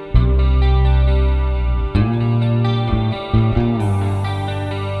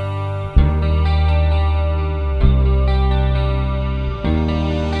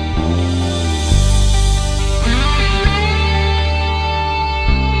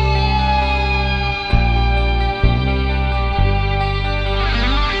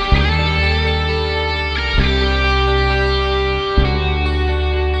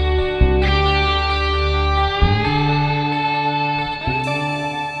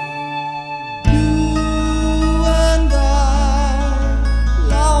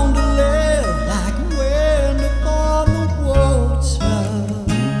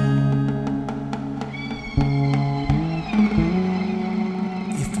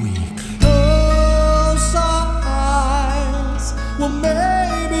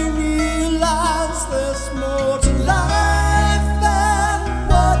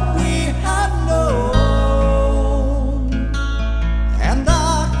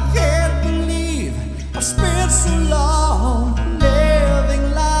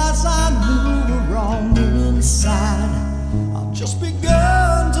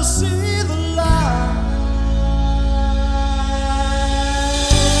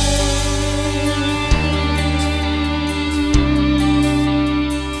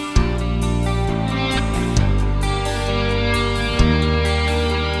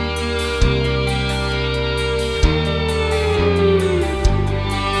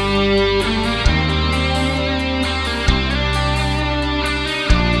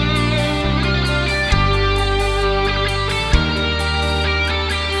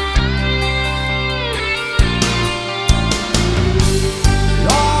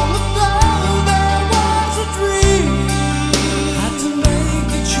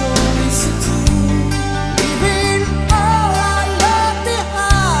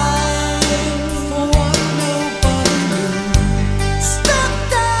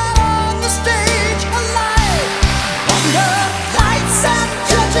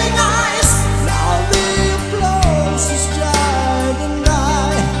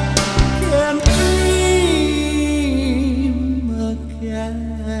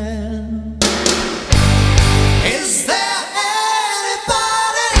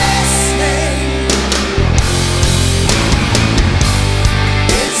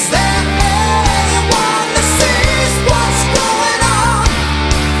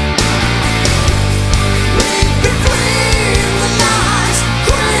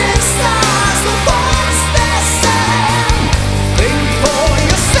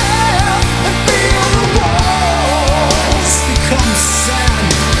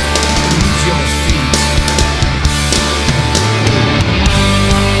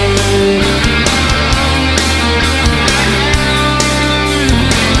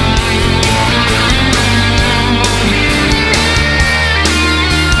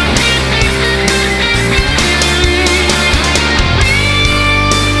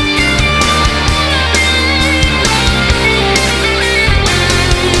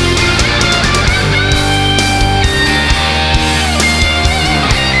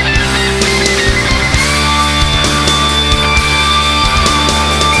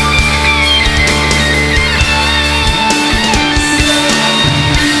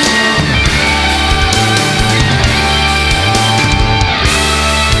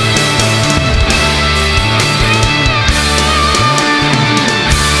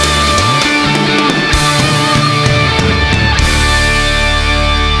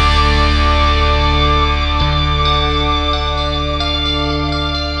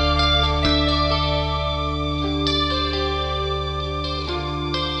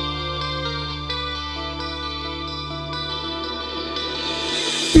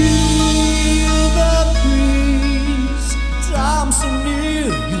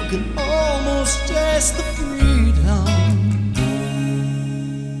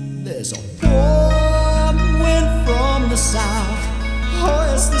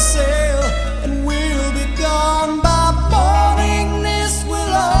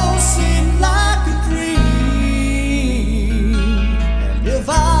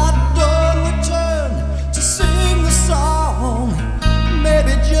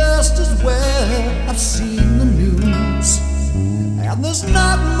 There's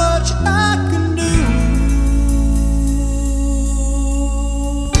not much I can do.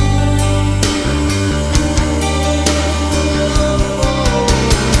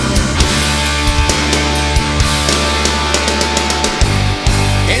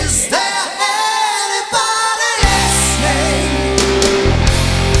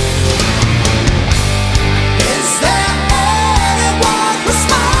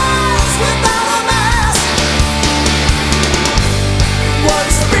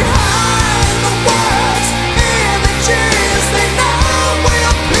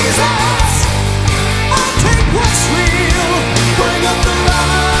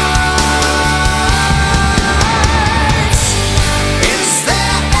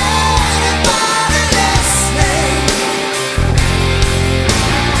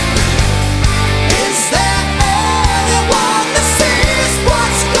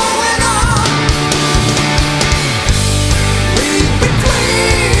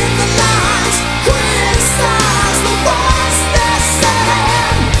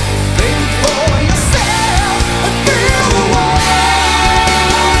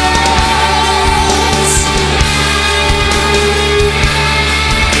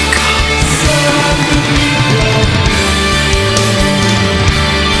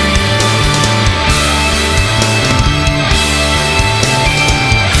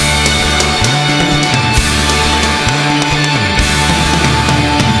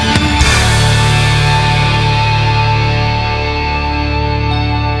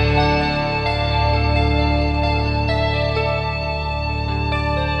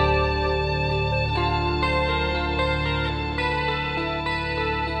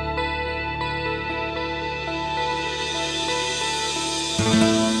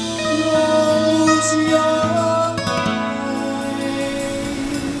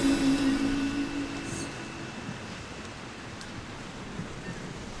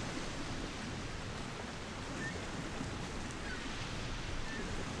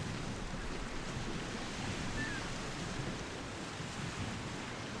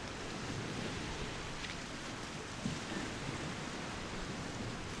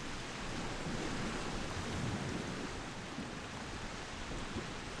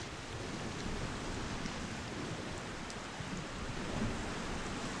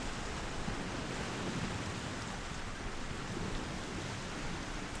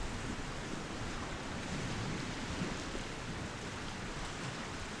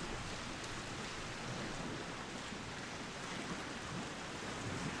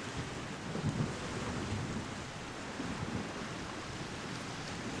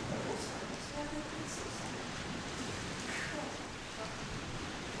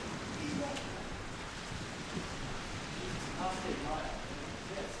 Stay alive.